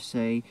where,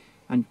 say,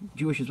 and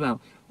Jewish as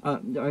well,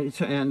 and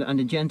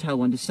a Gentile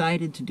one,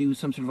 decided to do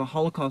some sort of a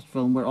Holocaust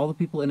film where all the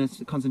people in a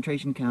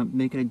concentration camp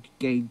make it a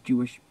gay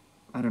Jewish,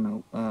 I don't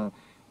know,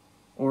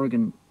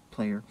 organ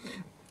player,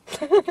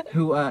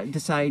 who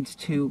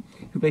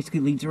basically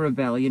leads a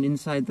rebellion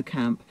inside the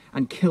camp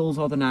and kills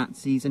all the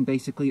Nazis and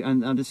basically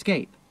and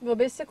escape. Well,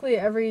 basically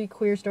every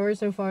queer story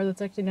so far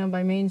that's actually done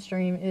by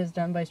mainstream is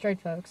done by straight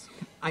folks.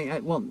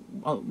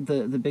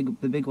 The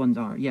big ones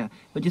are, yeah.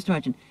 But just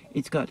imagine,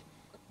 it's got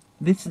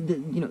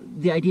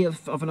the idea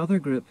of another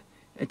group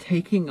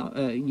taking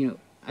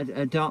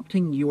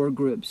adopting your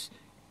group's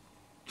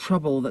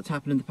trouble that's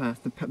happened in the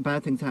past, the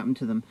bad things happened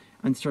to them,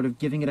 and sort of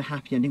giving it a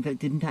happy ending that it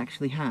didn't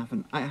actually have.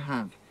 And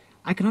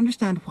I can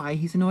understand why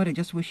he's annoyed. I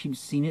just wish he'd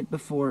seen it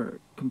before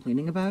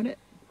complaining about it.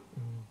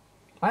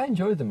 I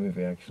enjoyed the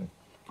movie, actually.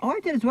 Oh, I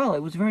did as well.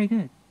 It was very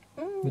good.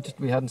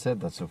 We hadn't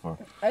said that so far.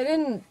 I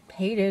didn't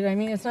hate it. I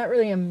mean, it's not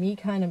really a me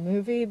kind of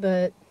movie,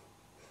 but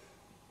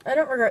I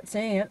don't regret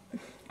seeing it.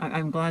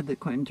 I'm glad that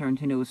Quentin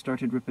Tarantino has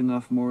started ripping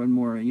off more and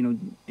more,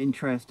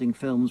 interesting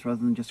films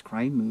rather than just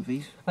crime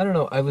movies. I don't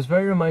know. I was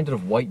very reminded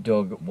of White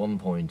Dog at one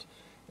point.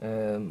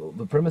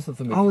 The premise of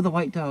the movie... Oh, The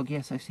White Dog.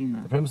 Yes, I've seen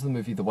that. The premise of the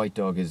movie, The White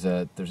Dog, is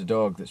there's a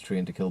dog that's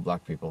trained to kill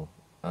black people,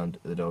 and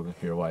the dog is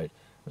pure white.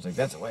 I was like,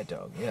 that's a white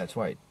dog. Yeah, it's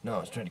white. No,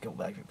 it's trying to kill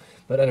black people.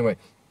 But anyway,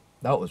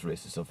 that was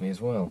racist of me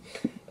as well.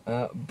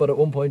 But at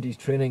one point, he's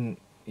training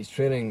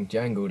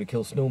Django to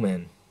kill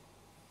snowmen.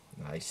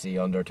 I see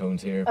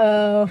undertones here.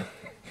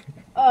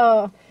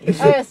 Oh,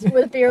 yes,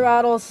 with beer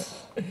bottles.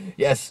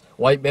 Yes,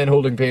 white men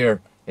holding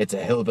beer. It's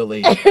a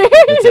hillbilly.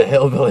 It's a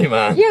hillbilly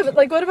man. Yeah, but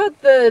what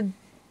about the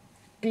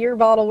beer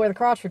bottle where the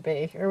crotch would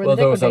be? Or where the dick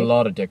there was would a be?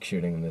 lot of dick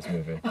shooting in this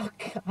movie. Oh,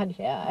 God,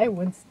 yeah, I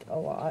winced a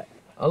lot.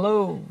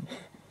 Although,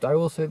 I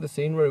will say the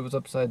scene where it was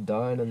upside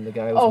down and the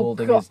guy was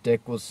holding his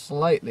dick was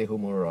slightly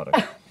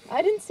homoerotic.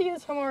 I didn't see it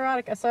as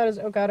homoerotic. I saw it as,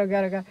 oh God, oh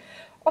God, oh God.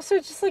 Also,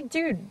 just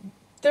dude,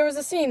 there was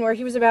a scene where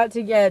he was about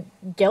to get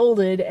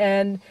gelded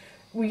and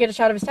we get a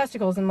shot of his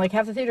testicles and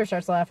half the theater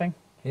starts laughing.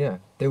 Yeah,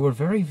 they were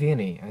very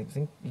veiny. I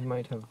think you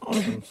might have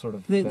some sort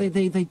of... They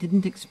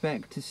didn't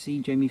expect to see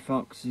Jamie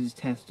Foxx's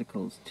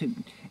testicles.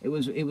 It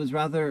was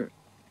rather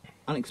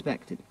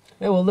unexpected.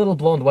 Yeah, well, little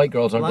blonde white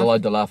girls aren't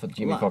allowed to laugh at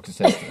Jamie Foxx's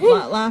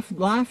testicles.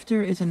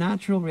 Laughter is a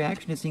natural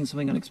reaction to seeing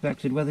something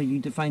unexpected, whether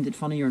you find it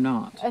funny or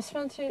not. I'm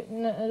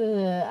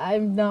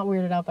not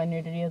weirded out by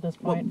nudity at this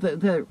point. Well,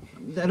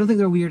 I don't think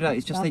they're weirded out.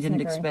 It's just Not they didn't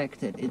snickering.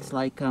 expect it. It's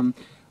like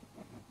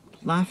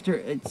laughter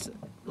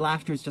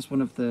is just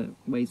one of the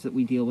ways that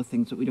we deal with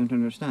things that we don't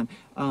understand.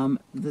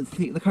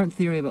 The current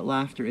theory about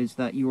laughter is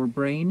that your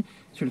brain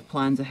sort of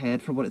plans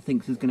ahead for what it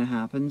thinks is going to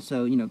happen.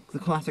 So, the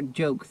classic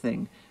joke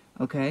thing,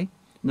 okay?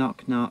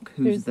 Knock, knock,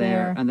 who's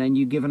there? And then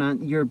you give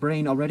your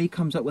brain already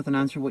comes up with an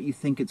answer what you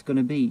think it's going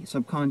to be,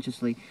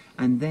 subconsciously.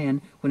 And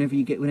then, whenever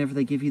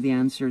they give you the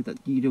answer that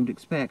you don't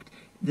expect,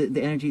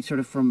 the energy sort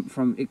of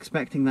from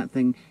expecting that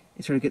thing,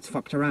 it sort of gets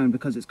fucked around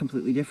because it's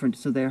completely different.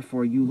 So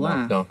therefore, you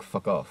laugh. Knock,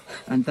 fuck off.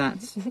 And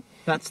that's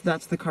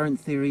the current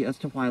theory as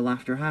to why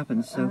laughter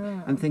happens.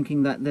 So I'm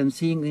thinking that them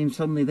seeing him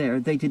suddenly there,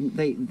 they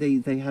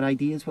had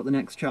ideas what the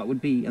next shot would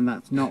be, and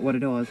that's not what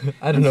it was.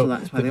 I don't know. So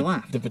that's why they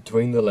laughed. The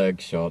between the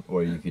legs shot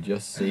where you could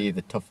just see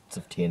the tufts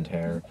of taint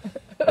hair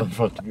in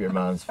front of your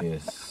man's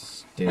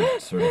face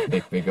did sort of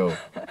make me go.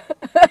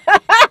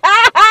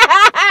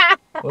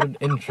 What an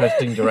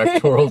interesting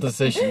directorial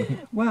decision.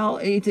 Well,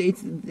 it's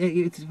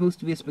supposed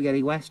to be a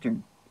spaghetti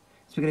western.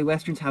 Spaghetti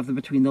westerns have the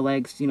between the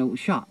legs,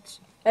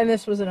 shots. And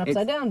this was an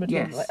upside down between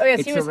Yes. the legs. Oh,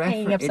 yes, he It's was a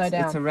hanging upside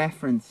down. It's a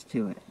reference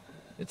to it.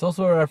 It's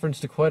also a reference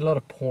to quite a lot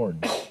of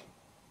porn.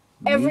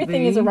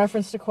 Everything is a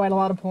reference to quite a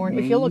lot of porn,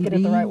 if you look at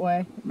it the right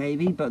way.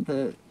 Maybe, but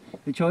the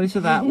choice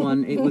of that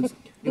one, it was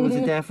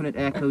a definite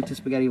echo to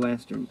spaghetti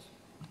westerns.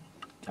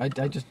 I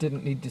just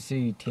didn't need to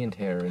see taint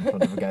hair in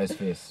front of a guy's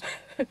face.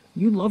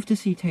 You love to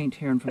see taint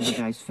hair in front of a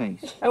guy's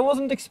face. I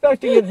wasn't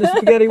expecting it, the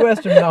spaghetti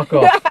western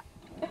knockoff.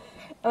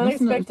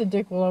 Unexpected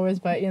dick will always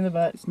bite you in the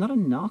butt. It's not a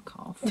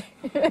knockoff.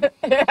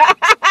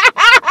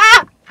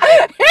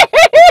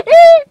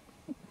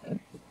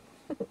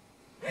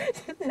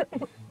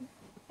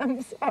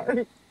 I'm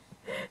sorry.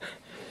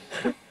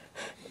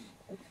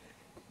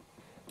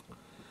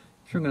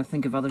 Sure, I'm going to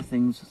think of other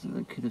things that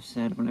I could have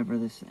said whenever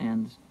this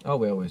ends. Oh,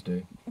 we always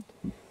do.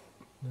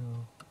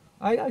 No.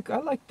 I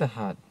like the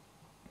hat.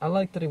 I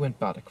like that he went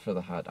Baddock for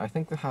the hat. I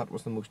think the hat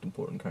was the most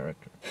important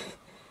character.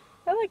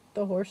 I like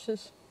the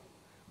horses.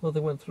 Well, they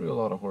went through a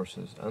lot of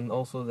horses, and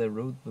also they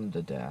rode them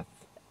to death.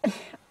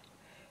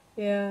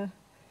 Yeah.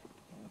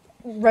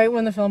 Right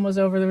when the film was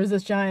over, there was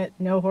this giant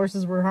no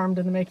horses were harmed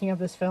in the making of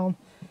this film.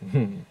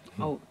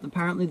 Oh,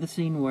 apparently the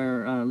scene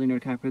where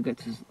Leonardo DiCaprio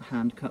gets his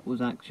hand cut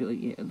was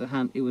actually the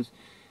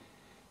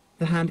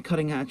hand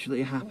cutting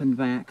actually happened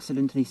by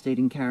accident, and he stayed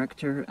in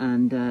character,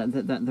 and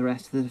that the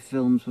rest of the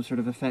films was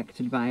sort of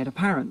affected by it,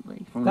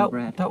 apparently, from what I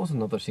read. That was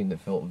another scene that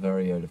felt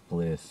very out of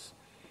place.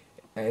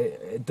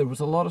 There was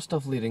a lot of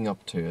stuff leading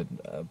up to it,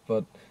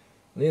 but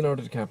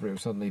Leonardo DiCaprio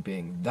suddenly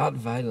being that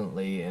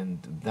violently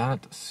and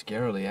that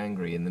scarily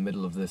angry in the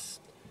middle of this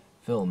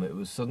film, it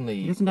was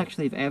suddenly... He doesn't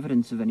actually have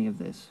evidence of any of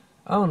this.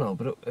 I don't know,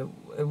 but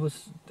it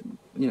was...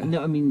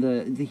 No, I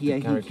mean he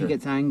character.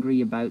 gets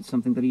angry about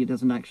something that he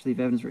doesn't actually have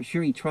evidence for.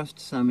 Sure, he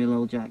trusts Samuel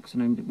L.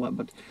 Jackson and what,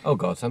 but Oh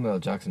god, Samuel L.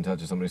 Jackson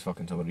tells you somebody's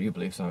fucking somebody. You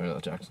believe Samuel L.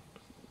 Jackson?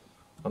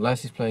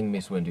 Unless he's playing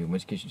Mace Windu, in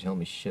which case you tell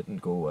me shit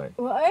and go away.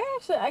 Well,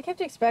 I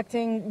kept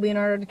expecting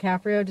Leonardo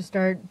DiCaprio's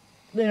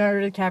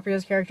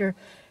character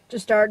to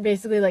start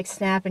basically like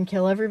snap and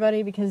kill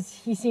everybody,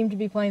 because he seemed to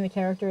be playing the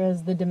character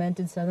as the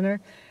demented Southerner.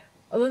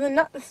 Other than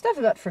not, the stuff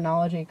about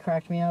phrenology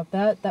cracked me up.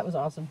 That was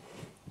awesome.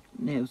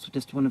 yeah, it was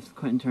just one of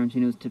Quentin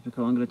Tarantino's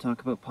typical. I'm going to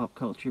talk about pop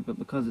culture, but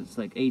because it's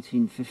like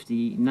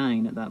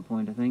 1859 at that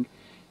point, I think,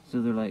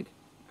 so they're like,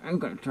 I'm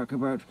going to talk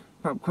about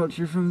pop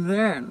culture from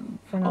then.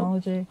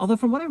 Phrenology. Although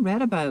from what I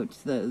read about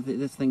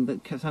this thing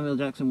that Samuel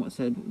Jackson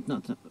said,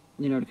 not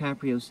Leonardo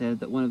DiCaprio said,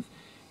 that one of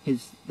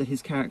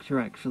his character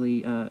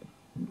actually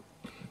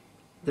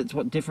that's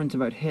what different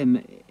about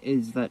him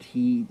is that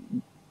he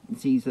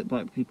sees that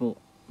black people,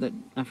 that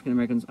African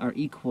Americans are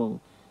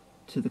equal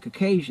to the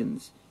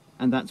Caucasians,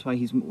 and that's why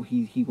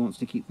he wants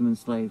to keep them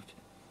enslaved.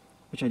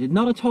 Which I did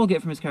not at all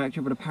get from his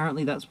character, but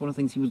apparently that's one of the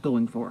things he was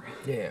going for.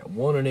 Yeah,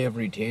 1 in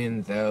every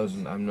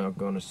 10,000, I'm not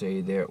going to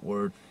say that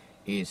word,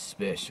 is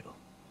special.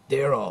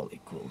 They're all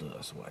equal to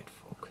us white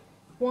folk.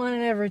 1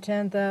 in every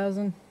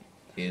 10,000.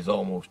 Is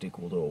almost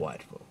equal to a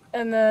white folk.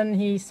 And then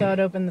he sawed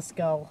open the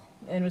skull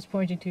and was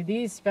pointing to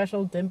these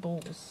special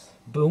dimples.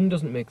 Boom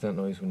doesn't make that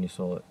noise when you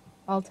saw it.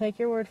 I'll take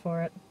your word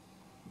for it.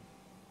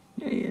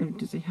 Yeah,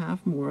 does he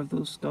have more of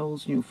those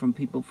skulls, from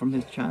people from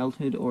his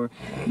childhood, or,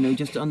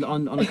 just on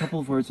a couple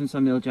of words in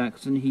Samuel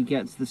Jackson, he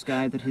gets this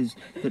guy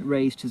that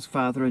raised his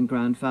father and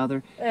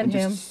grandfather And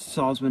him. just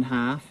saws him in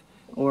half,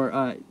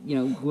 or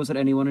was it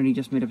anyone and he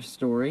just made up a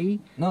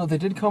story? No, they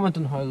did comment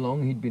on how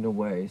long he'd been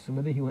away, so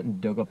maybe he went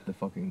and dug up the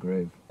fucking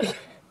grave.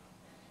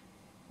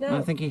 No,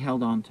 I think he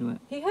held on to it.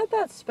 he had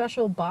that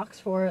special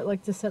box for it,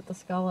 like to set the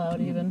skull out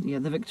even. Yeah,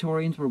 the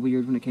Victorians were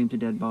weird when it came to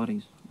dead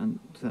bodies, and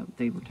so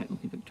they were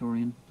technically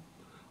Victorian.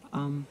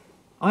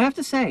 I have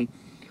to say,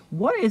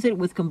 what is it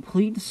with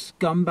complete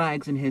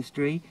scumbags in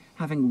history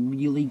having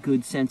really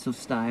good sense of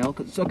style?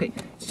 'Cause, okay,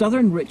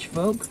 Southern rich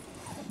folk,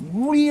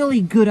 really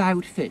good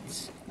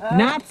outfits.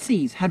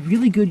 Nazis had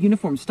really good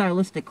uniforms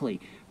stylistically.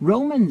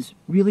 Romans,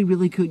 really,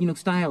 really good,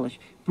 stylish.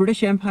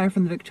 British Empire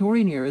from the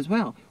Victorian era as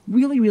well,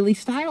 really, really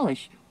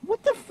stylish.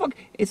 What the fuck?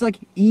 It's like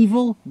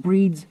evil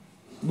breeds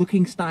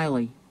looking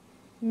styly.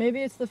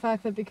 Maybe it's the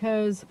fact that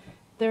because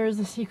there is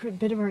a secret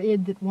bit of our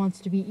id that wants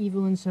to be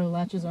evil and so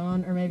latches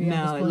on, or maybe I'm just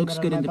No, it pulling looks that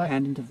out good of my butt.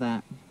 independent of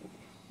that.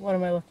 What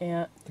am I looking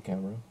at? The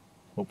camera,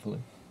 hopefully.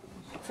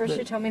 First The-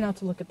 you tell me not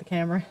to look at the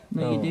camera.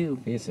 No, you do,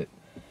 Face it.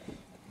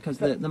 because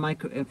the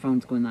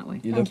microphone's going that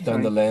way. You I'm look down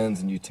sorry. the lens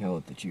and you tell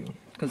it that you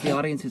Because the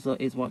audience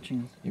is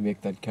watching us.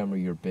 make that camera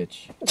your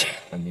bitch,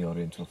 and the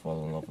audience will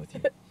fall in love with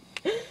you.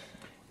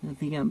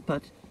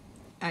 But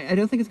I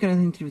don't think it's got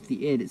anything to do with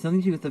the id. It's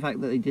something to do with the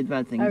fact that they did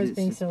bad things. I was It's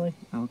being just- silly.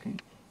 Oh, okay.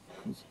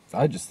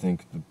 I just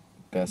think the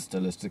best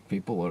stylistic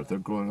people are, if they're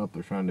growing up,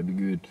 they're trying to be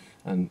good,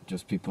 and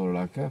just people are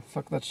like,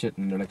 fuck that shit,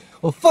 and they're like,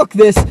 well, fuck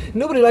this,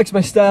 nobody likes my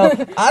style,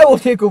 I will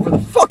take over the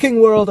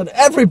fucking world, and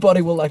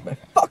everybody will like my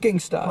fucking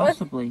style.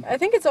 Possibly. I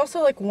think it's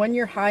also like when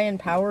you're high in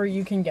power,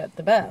 you can get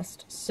the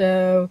best.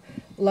 So,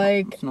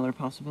 like, It's another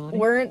possibility.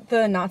 weren't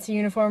the Nazi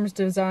uniforms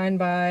designed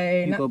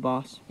by... Hugo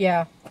Boss.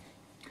 Yeah.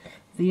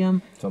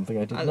 The Something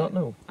I did not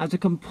know. as a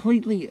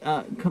completely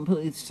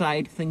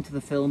side thing to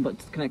the film,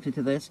 but connected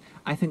to this,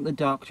 I think the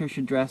Doctor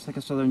should dress like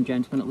a Southern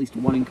gentleman at least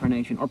one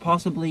incarnation, or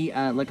possibly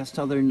like a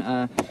Southern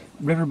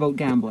riverboat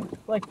gambler.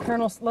 Like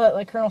Colonel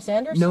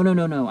Sanders?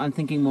 No. I'm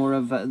thinking more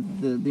of the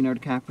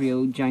Leonardo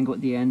DiCaprio Django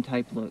at the end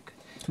type look.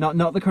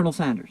 Not the Colonel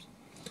Sanders.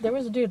 There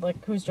was a dude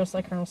who's just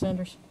like Colonel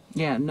Sanders.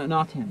 Yeah,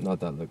 not him.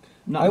 Not that look.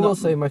 Not- I will not-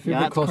 say my favorite Yeah,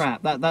 that's costume.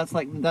 crap. That's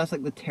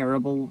like the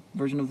terrible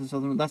version of the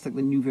Southern. That's like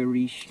the nouveau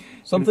riche.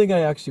 Something I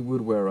actually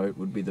would wear out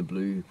would be the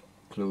blue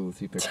clothes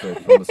he picked out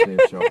from the slave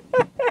shop.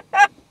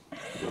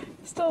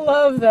 Still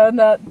love though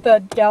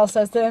that gal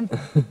says to him,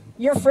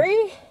 "You're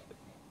free."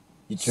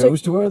 You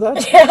chose to wear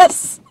that?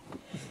 Yes.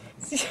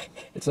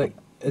 It's like,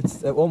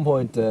 it's at one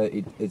point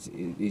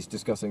he's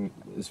discussing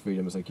his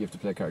freedom. It's like, you have to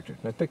play a character.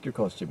 And I picked your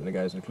costume, and the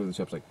guy's in the clothing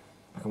shop's like,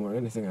 I can wear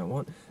anything I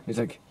want. And he's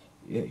like,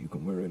 yeah, you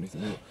can wear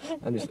anything you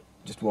want. And he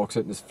just walks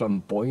out in this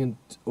flamboyant,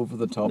 over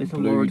the top Little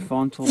blue, Lord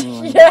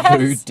Fauntleroy. Yes.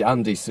 blue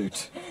dandy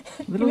suit.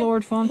 Little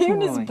Lord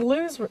Even his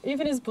Fauntleroy.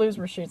 even his blues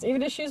were shoes.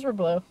 Even his shoes were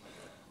blue.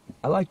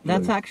 I like blue.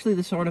 That's actually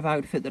the sort of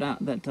outfit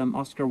that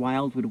Oscar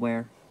Wilde would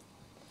wear,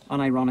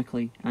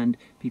 unironically, and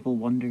people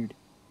wondered.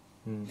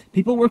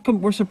 People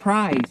were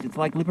surprised. It's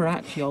like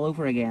Liberace all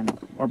over again,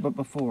 but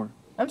before.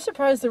 I'm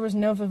surprised there was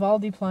no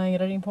Vivaldi playing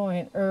at any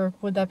point, or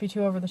would that be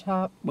too over the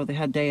top? Well, they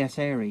had Deus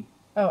Irae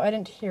Oh, I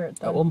didn't hear it At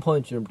though. one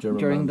point, your German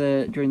during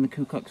man. the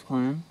Ku Klux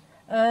Klan.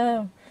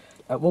 Oh,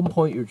 At one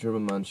point, your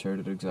German man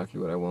shouted exactly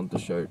what I wanted to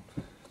shout,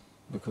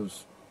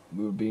 because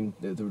they were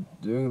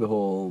doing the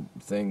whole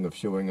thing of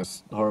showing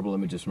us horrible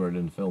images from early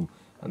in the film,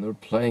 and they were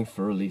playing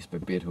Fur Elise by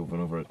Beethoven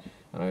over it,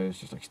 And I was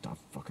just like, stop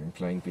fucking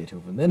playing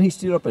Beethoven. Then he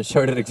stood up and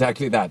shouted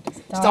exactly that.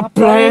 Stop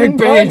playing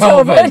playing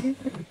Beethoven!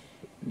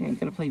 Yeah, you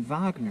gotta play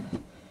Wagner.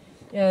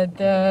 Yeah.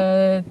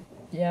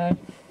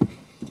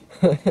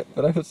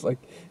 But I was like,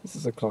 this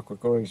is a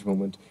Clockwork Orange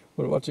moment.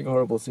 We're watching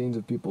horrible scenes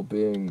of people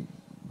being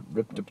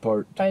ripped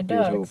apart By to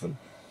dogs.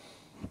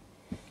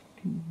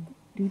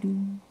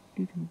 Beethoven.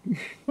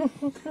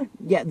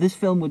 Yeah, this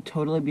film would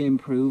totally be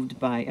improved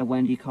by a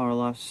Wendy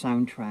Carlos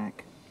soundtrack.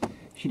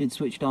 She did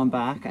Switched On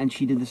Back, and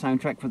she did the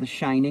soundtrack for The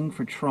Shining,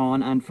 for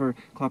Tron, and for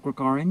Clockwork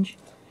Orange.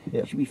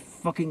 Yeah. Should be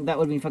fucking. That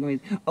would be fucking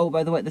amazing. Oh,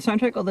 by the way, the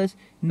soundtrack of this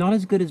not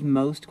as good as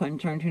most Quentin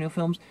Tarantino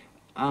films.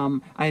 I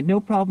had no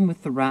problem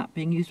with the rap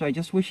being used, but I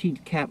just wish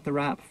he'd kept the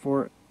rap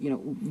for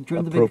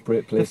during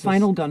Appropriate the places.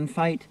 final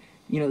gunfight.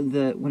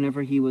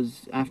 Whenever he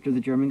was after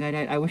the German guy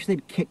died, I wish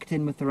they'd kicked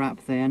in with the rap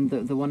then.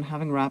 The one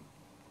having rap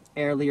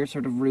earlier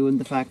sort of ruined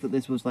the fact that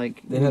this was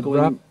like They had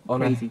going rap on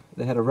crazy.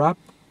 They had a rap.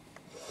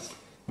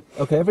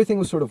 Okay, everything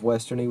was sort of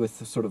westerny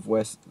with sort of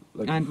west,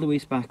 like, And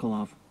Luis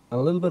Bacalov. and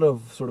a little bit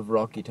of sort of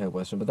rocky type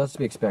western, but that's to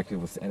be expected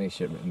with any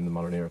shit in the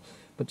modern era.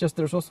 But just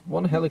there's just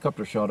one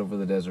helicopter shot over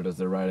the desert as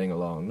they're riding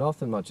along.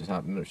 Nothing much is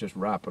happening. It's just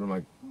rap, and I'm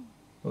like,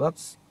 well,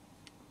 that's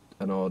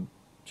an odd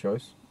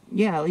choice.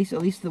 Yeah, at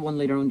least the one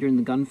later on during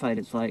the gunfight,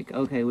 it's like,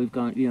 okay, we've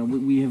gone,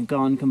 we have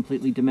gone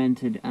completely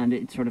demented, and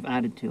it sort of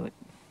added to it.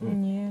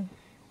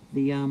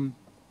 Yeah.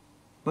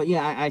 But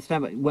yeah, I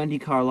stand by. Wendy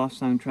Carlos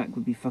soundtrack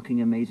would be fucking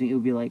amazing. It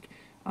would be like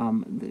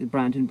the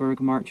Brandenburg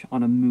March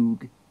on a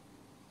Moog.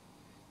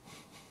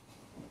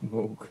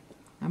 Moog.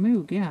 A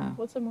Moog, yeah.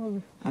 What's a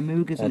Moog? A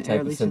Moog is A an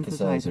type early of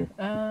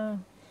synthesizer.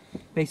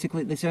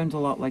 Basically, they sound a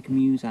lot like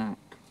Muzak,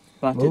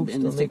 but Moog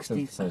in the still makes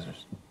 60s.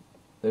 synthesizers.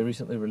 They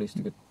recently released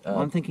a Well,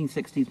 I'm thinking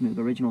 60s Moog,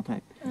 original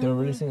type. they were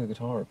releasing a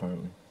guitar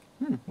apparently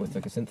Hmm. with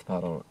like a synth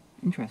pad on it.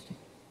 Interesting.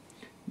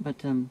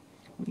 But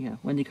yeah,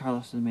 Wendy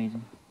Carlos is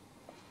amazing.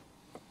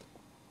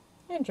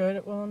 I enjoyed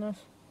it well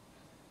enough.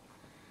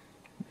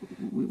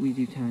 We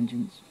do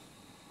tangents.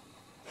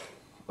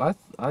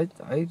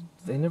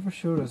 They never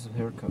showed us a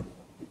haircut.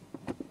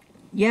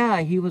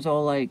 Yeah, he was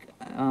all like,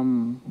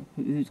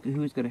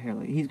 who's got a hair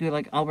like? He's got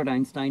like Albert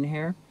Einstein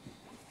hair,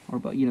 or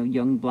but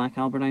young black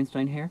Albert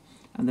Einstein hair,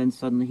 and then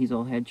suddenly he's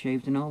all head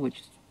shaved and all,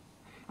 which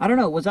I don't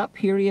know. Was that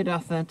period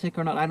authentic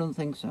or not? I don't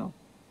think so.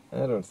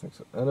 I don't think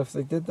so. And if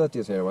they did that to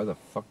his hair, why the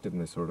fuck didn't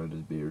they sort out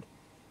his beard?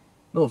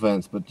 No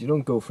offense, but you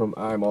don't go from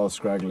I'm all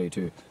scraggly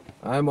to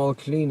I'm all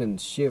clean and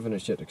shaven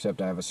and shit,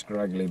 except I have a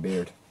scraggly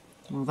beard.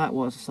 Well, that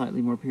was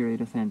slightly more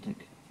period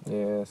authentic.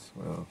 Yes,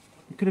 well.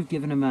 You could have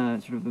given him a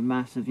sort of a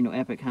massive,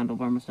 epic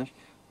handlebar mustache.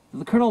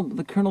 The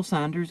Colonel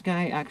Sanders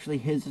guy, actually,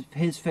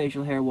 his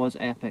facial hair was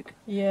epic.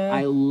 Yeah.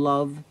 I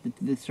love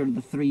the sort of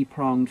the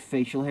three-pronged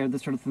facial hair, the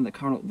sort of thing that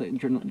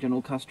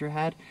General Custer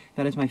had.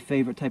 That is my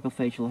favorite type of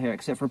facial hair,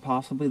 except for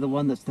possibly the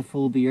one that's the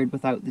full beard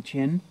without the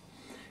chin,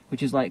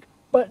 which is like,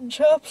 Button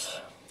chops.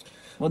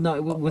 well,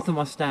 no, with the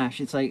mustache.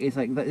 It's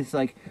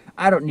like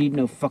I don't need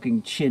no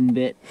fucking chin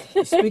bit.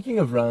 Speaking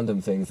of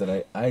random things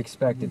that I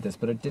expected this,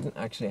 but it didn't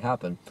actually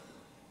happen.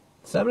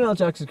 Samuel L.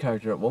 Jackson's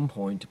character at one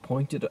point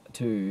pointed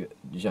to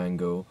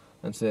Django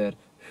and said,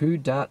 "Who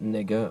dat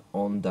nigga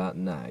on dat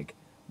nag?"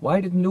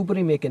 Why did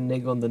nobody make a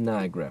nig on the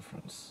nag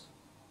reference?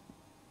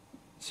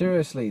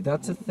 Seriously,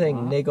 that's a thing,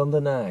 What? nig on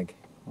the nag.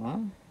 What?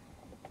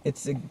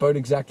 It's about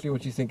exactly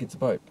what you think it's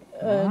about.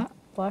 What?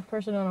 Black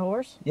person on a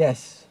horse?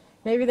 Yes,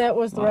 Maybe that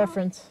was the What?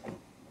 reference.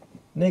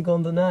 nig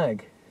on the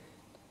nag.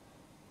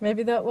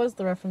 Maybe that was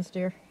the reference,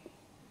 dear.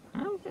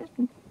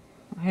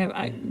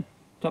 I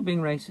stop being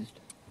racist.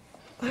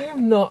 I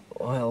am not.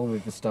 Well,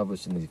 we've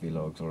established in these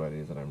vlogs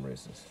already that I'm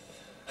racist.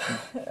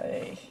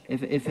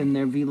 If in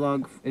their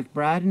vlog, if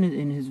Brad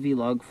in his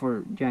vlog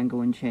for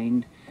Django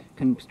Unchained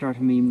can start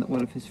a meme that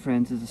one of his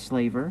friends is a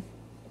slaver,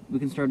 we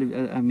can start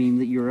a meme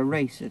that you're a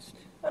racist.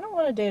 I don't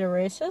want to date a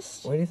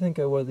racist. Why do you think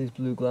I wear these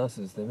blue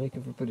glasses? They make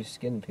everybody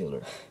skin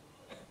peeler.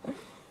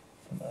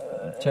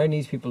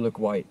 Chinese people look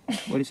white.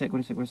 Wait a sec.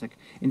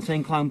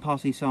 Insane Clown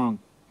Posse song.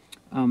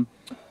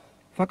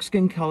 Fuck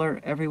skin color,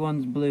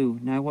 everyone's blue.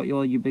 Now what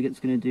all you bigots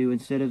gonna do?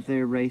 Instead of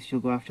their race,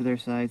 you'll go after their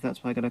size.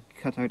 That's why I gotta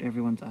cut out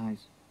everyone's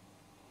eyes.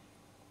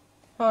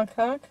 Honk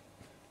honk.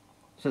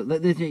 So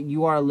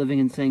you are a living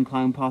Insane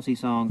Clown Posse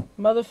song.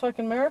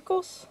 Motherfucking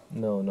miracles?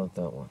 No, not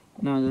that one.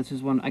 No, this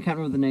is one. I can't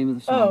remember the name of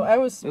the song. Oh, I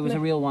was... It was a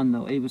real one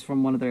though. It was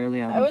from one of their early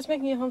albums. I was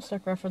making a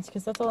Homestuck reference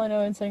because that's all I know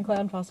Insane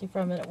Clown Posse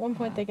from, and at one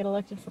point they get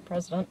elected for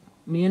president.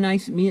 Me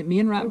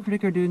and Rap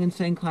Critic are doing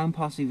Insane Clown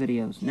Posse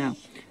videos now.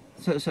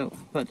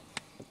 But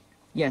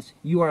yes,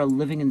 you are a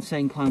living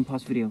Insane Clown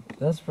Posse video,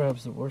 That's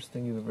perhaps the worst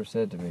thing you've ever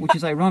said to me. which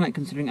is ironic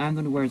considering I'm the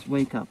one who wears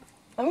wake up.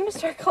 I'm gonna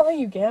start calling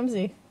you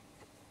Gamzee.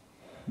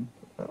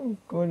 I'm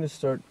going to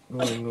start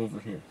going over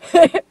here.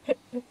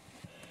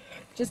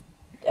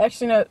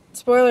 Actually, no.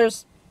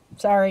 Spoilers.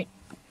 Sorry.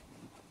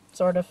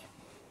 Sort of.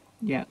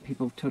 Yeah,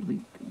 people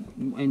totally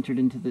entered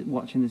into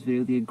watching this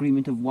video, the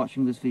agreement of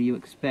watching this video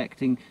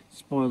expecting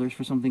spoilers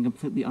for something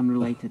completely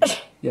unrelated.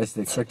 Yes,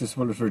 they expect a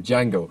spoiler for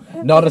Django,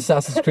 not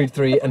Assassin's Creed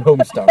 3 and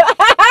Homestuck.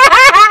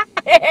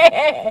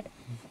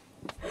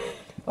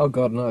 Oh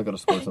god, now I gotta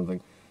spoil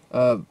something.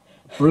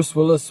 Bruce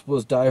Willis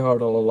was Die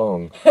Hard all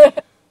along.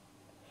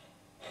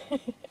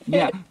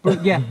 Yeah,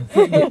 but yeah,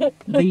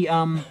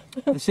 the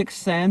Sixth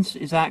Sense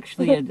is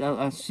actually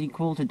a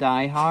sequel to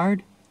Die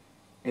Hard.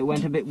 It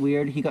went a bit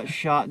weird. He got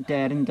shot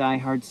dead in Die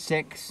Hard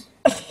 6.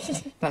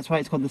 That's why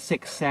it's called the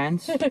Sixth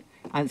Sense, and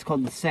it's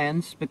called the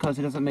Sense because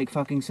it doesn't make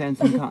fucking sense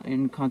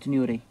in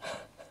continuity.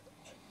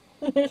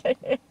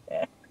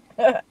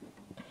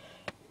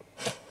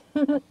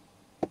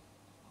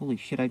 Holy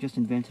shit! I just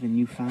invented a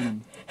new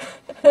fanon.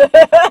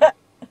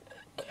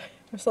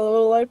 I saw the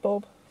little light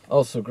bulb.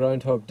 Also,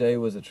 Groundhog Day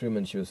was a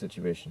Truman Show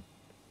situation.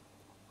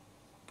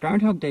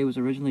 Groundhog Day was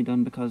originally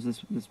done because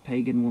this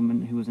pagan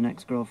woman who was an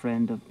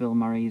ex-girlfriend of Bill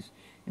Murray's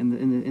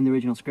in the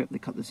original script, they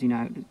cut the scene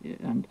out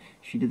and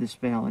she did the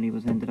spell and he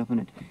ended up in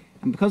it.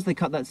 And because they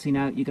cut that scene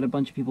out, you get a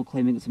bunch of people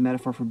claiming it's a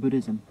metaphor for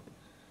Buddhism.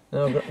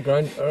 No,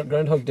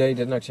 Groundhog Day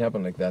didn't actually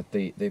happen like that.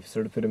 They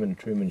sort of put him in a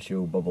Truman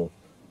Show bubble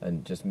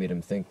and just made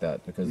him think that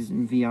It because was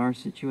in VR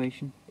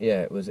situation.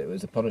 yeah, it was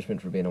a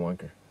punishment for being a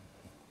wanker.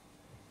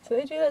 So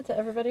they do that to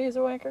everybody who's a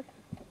wanker?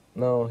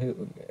 No,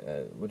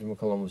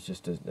 whatchamacallit was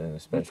just a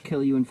Let's special.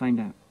 kill you and find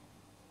out.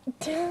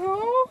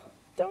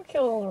 Don't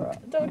kill.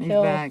 Don't He's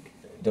kill. back.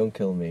 Don't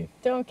kill me.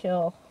 Don't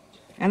kill.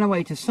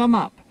 Anyway, to sum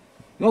up,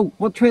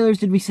 what trailers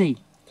did we see?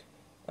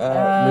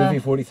 Movie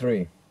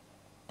 43.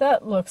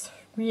 That looks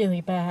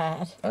really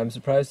bad. I'm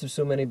surprised there's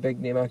so many big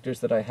name actors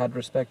that I had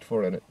respect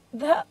for in it.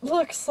 That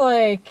looks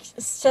like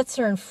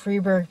Setzer and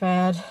Freeberg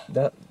bad.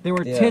 There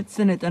were Yeah. tits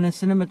in it and a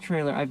cinema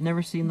trailer. I've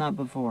never seen that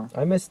before.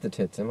 I missed the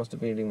tits. I must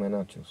have been eating my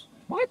nachos.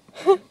 What?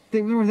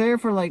 They were there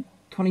for like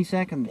 20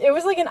 seconds. It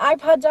was like an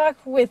iPod dock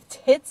with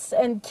tits,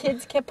 and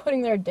kids kept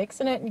putting their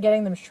dicks in it and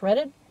getting them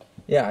shredded.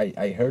 Yeah,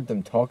 I heard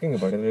them talking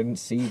about it. I didn't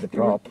see the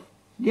prop.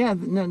 Yeah,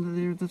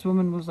 this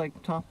woman was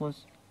like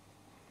topless.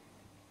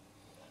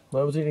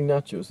 I was eating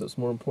nachos. That's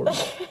more important.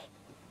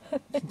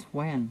 Since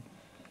when?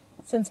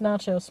 Since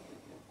nachos.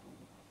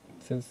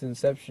 Since the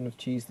inception of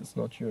cheese that's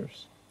not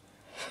yours.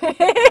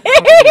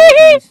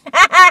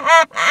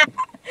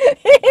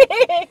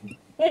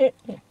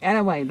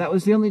 Anyway, that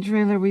was the only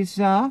trailer we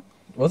saw.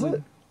 Was it?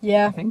 I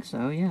Yeah. think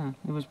so, yeah.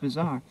 It was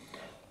bizarre.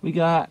 We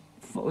got...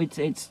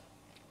 It's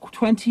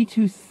 20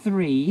 to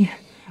 3.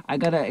 I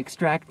gotta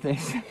extract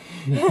this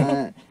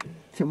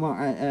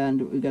tomorrow,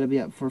 and we gotta be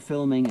up for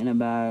filming in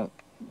about...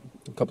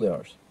 A couple of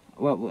hours.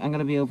 Well, I'm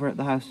gonna be over at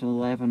the house till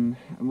 11,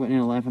 in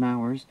 11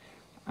 hours.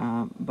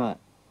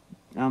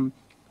 Django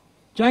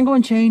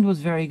Unchained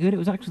was very good. It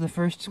was actually the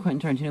first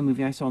Quentin Tarantino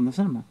movie I saw in the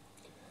cinema.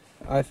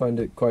 I found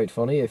it quite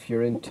funny. If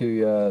you're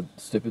into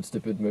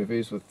stupid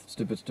movies with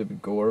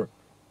stupid gore,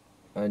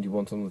 and you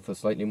want something with a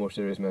slightly more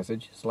serious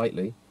message,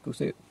 go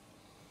see it.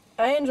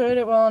 I enjoyed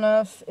it well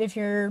enough. If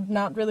you're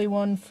not really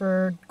one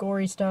for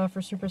gory stuff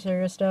or super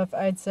serious stuff,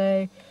 I'd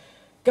say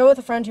go with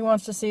a friend who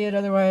wants to see it,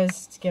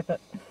 otherwise skip it.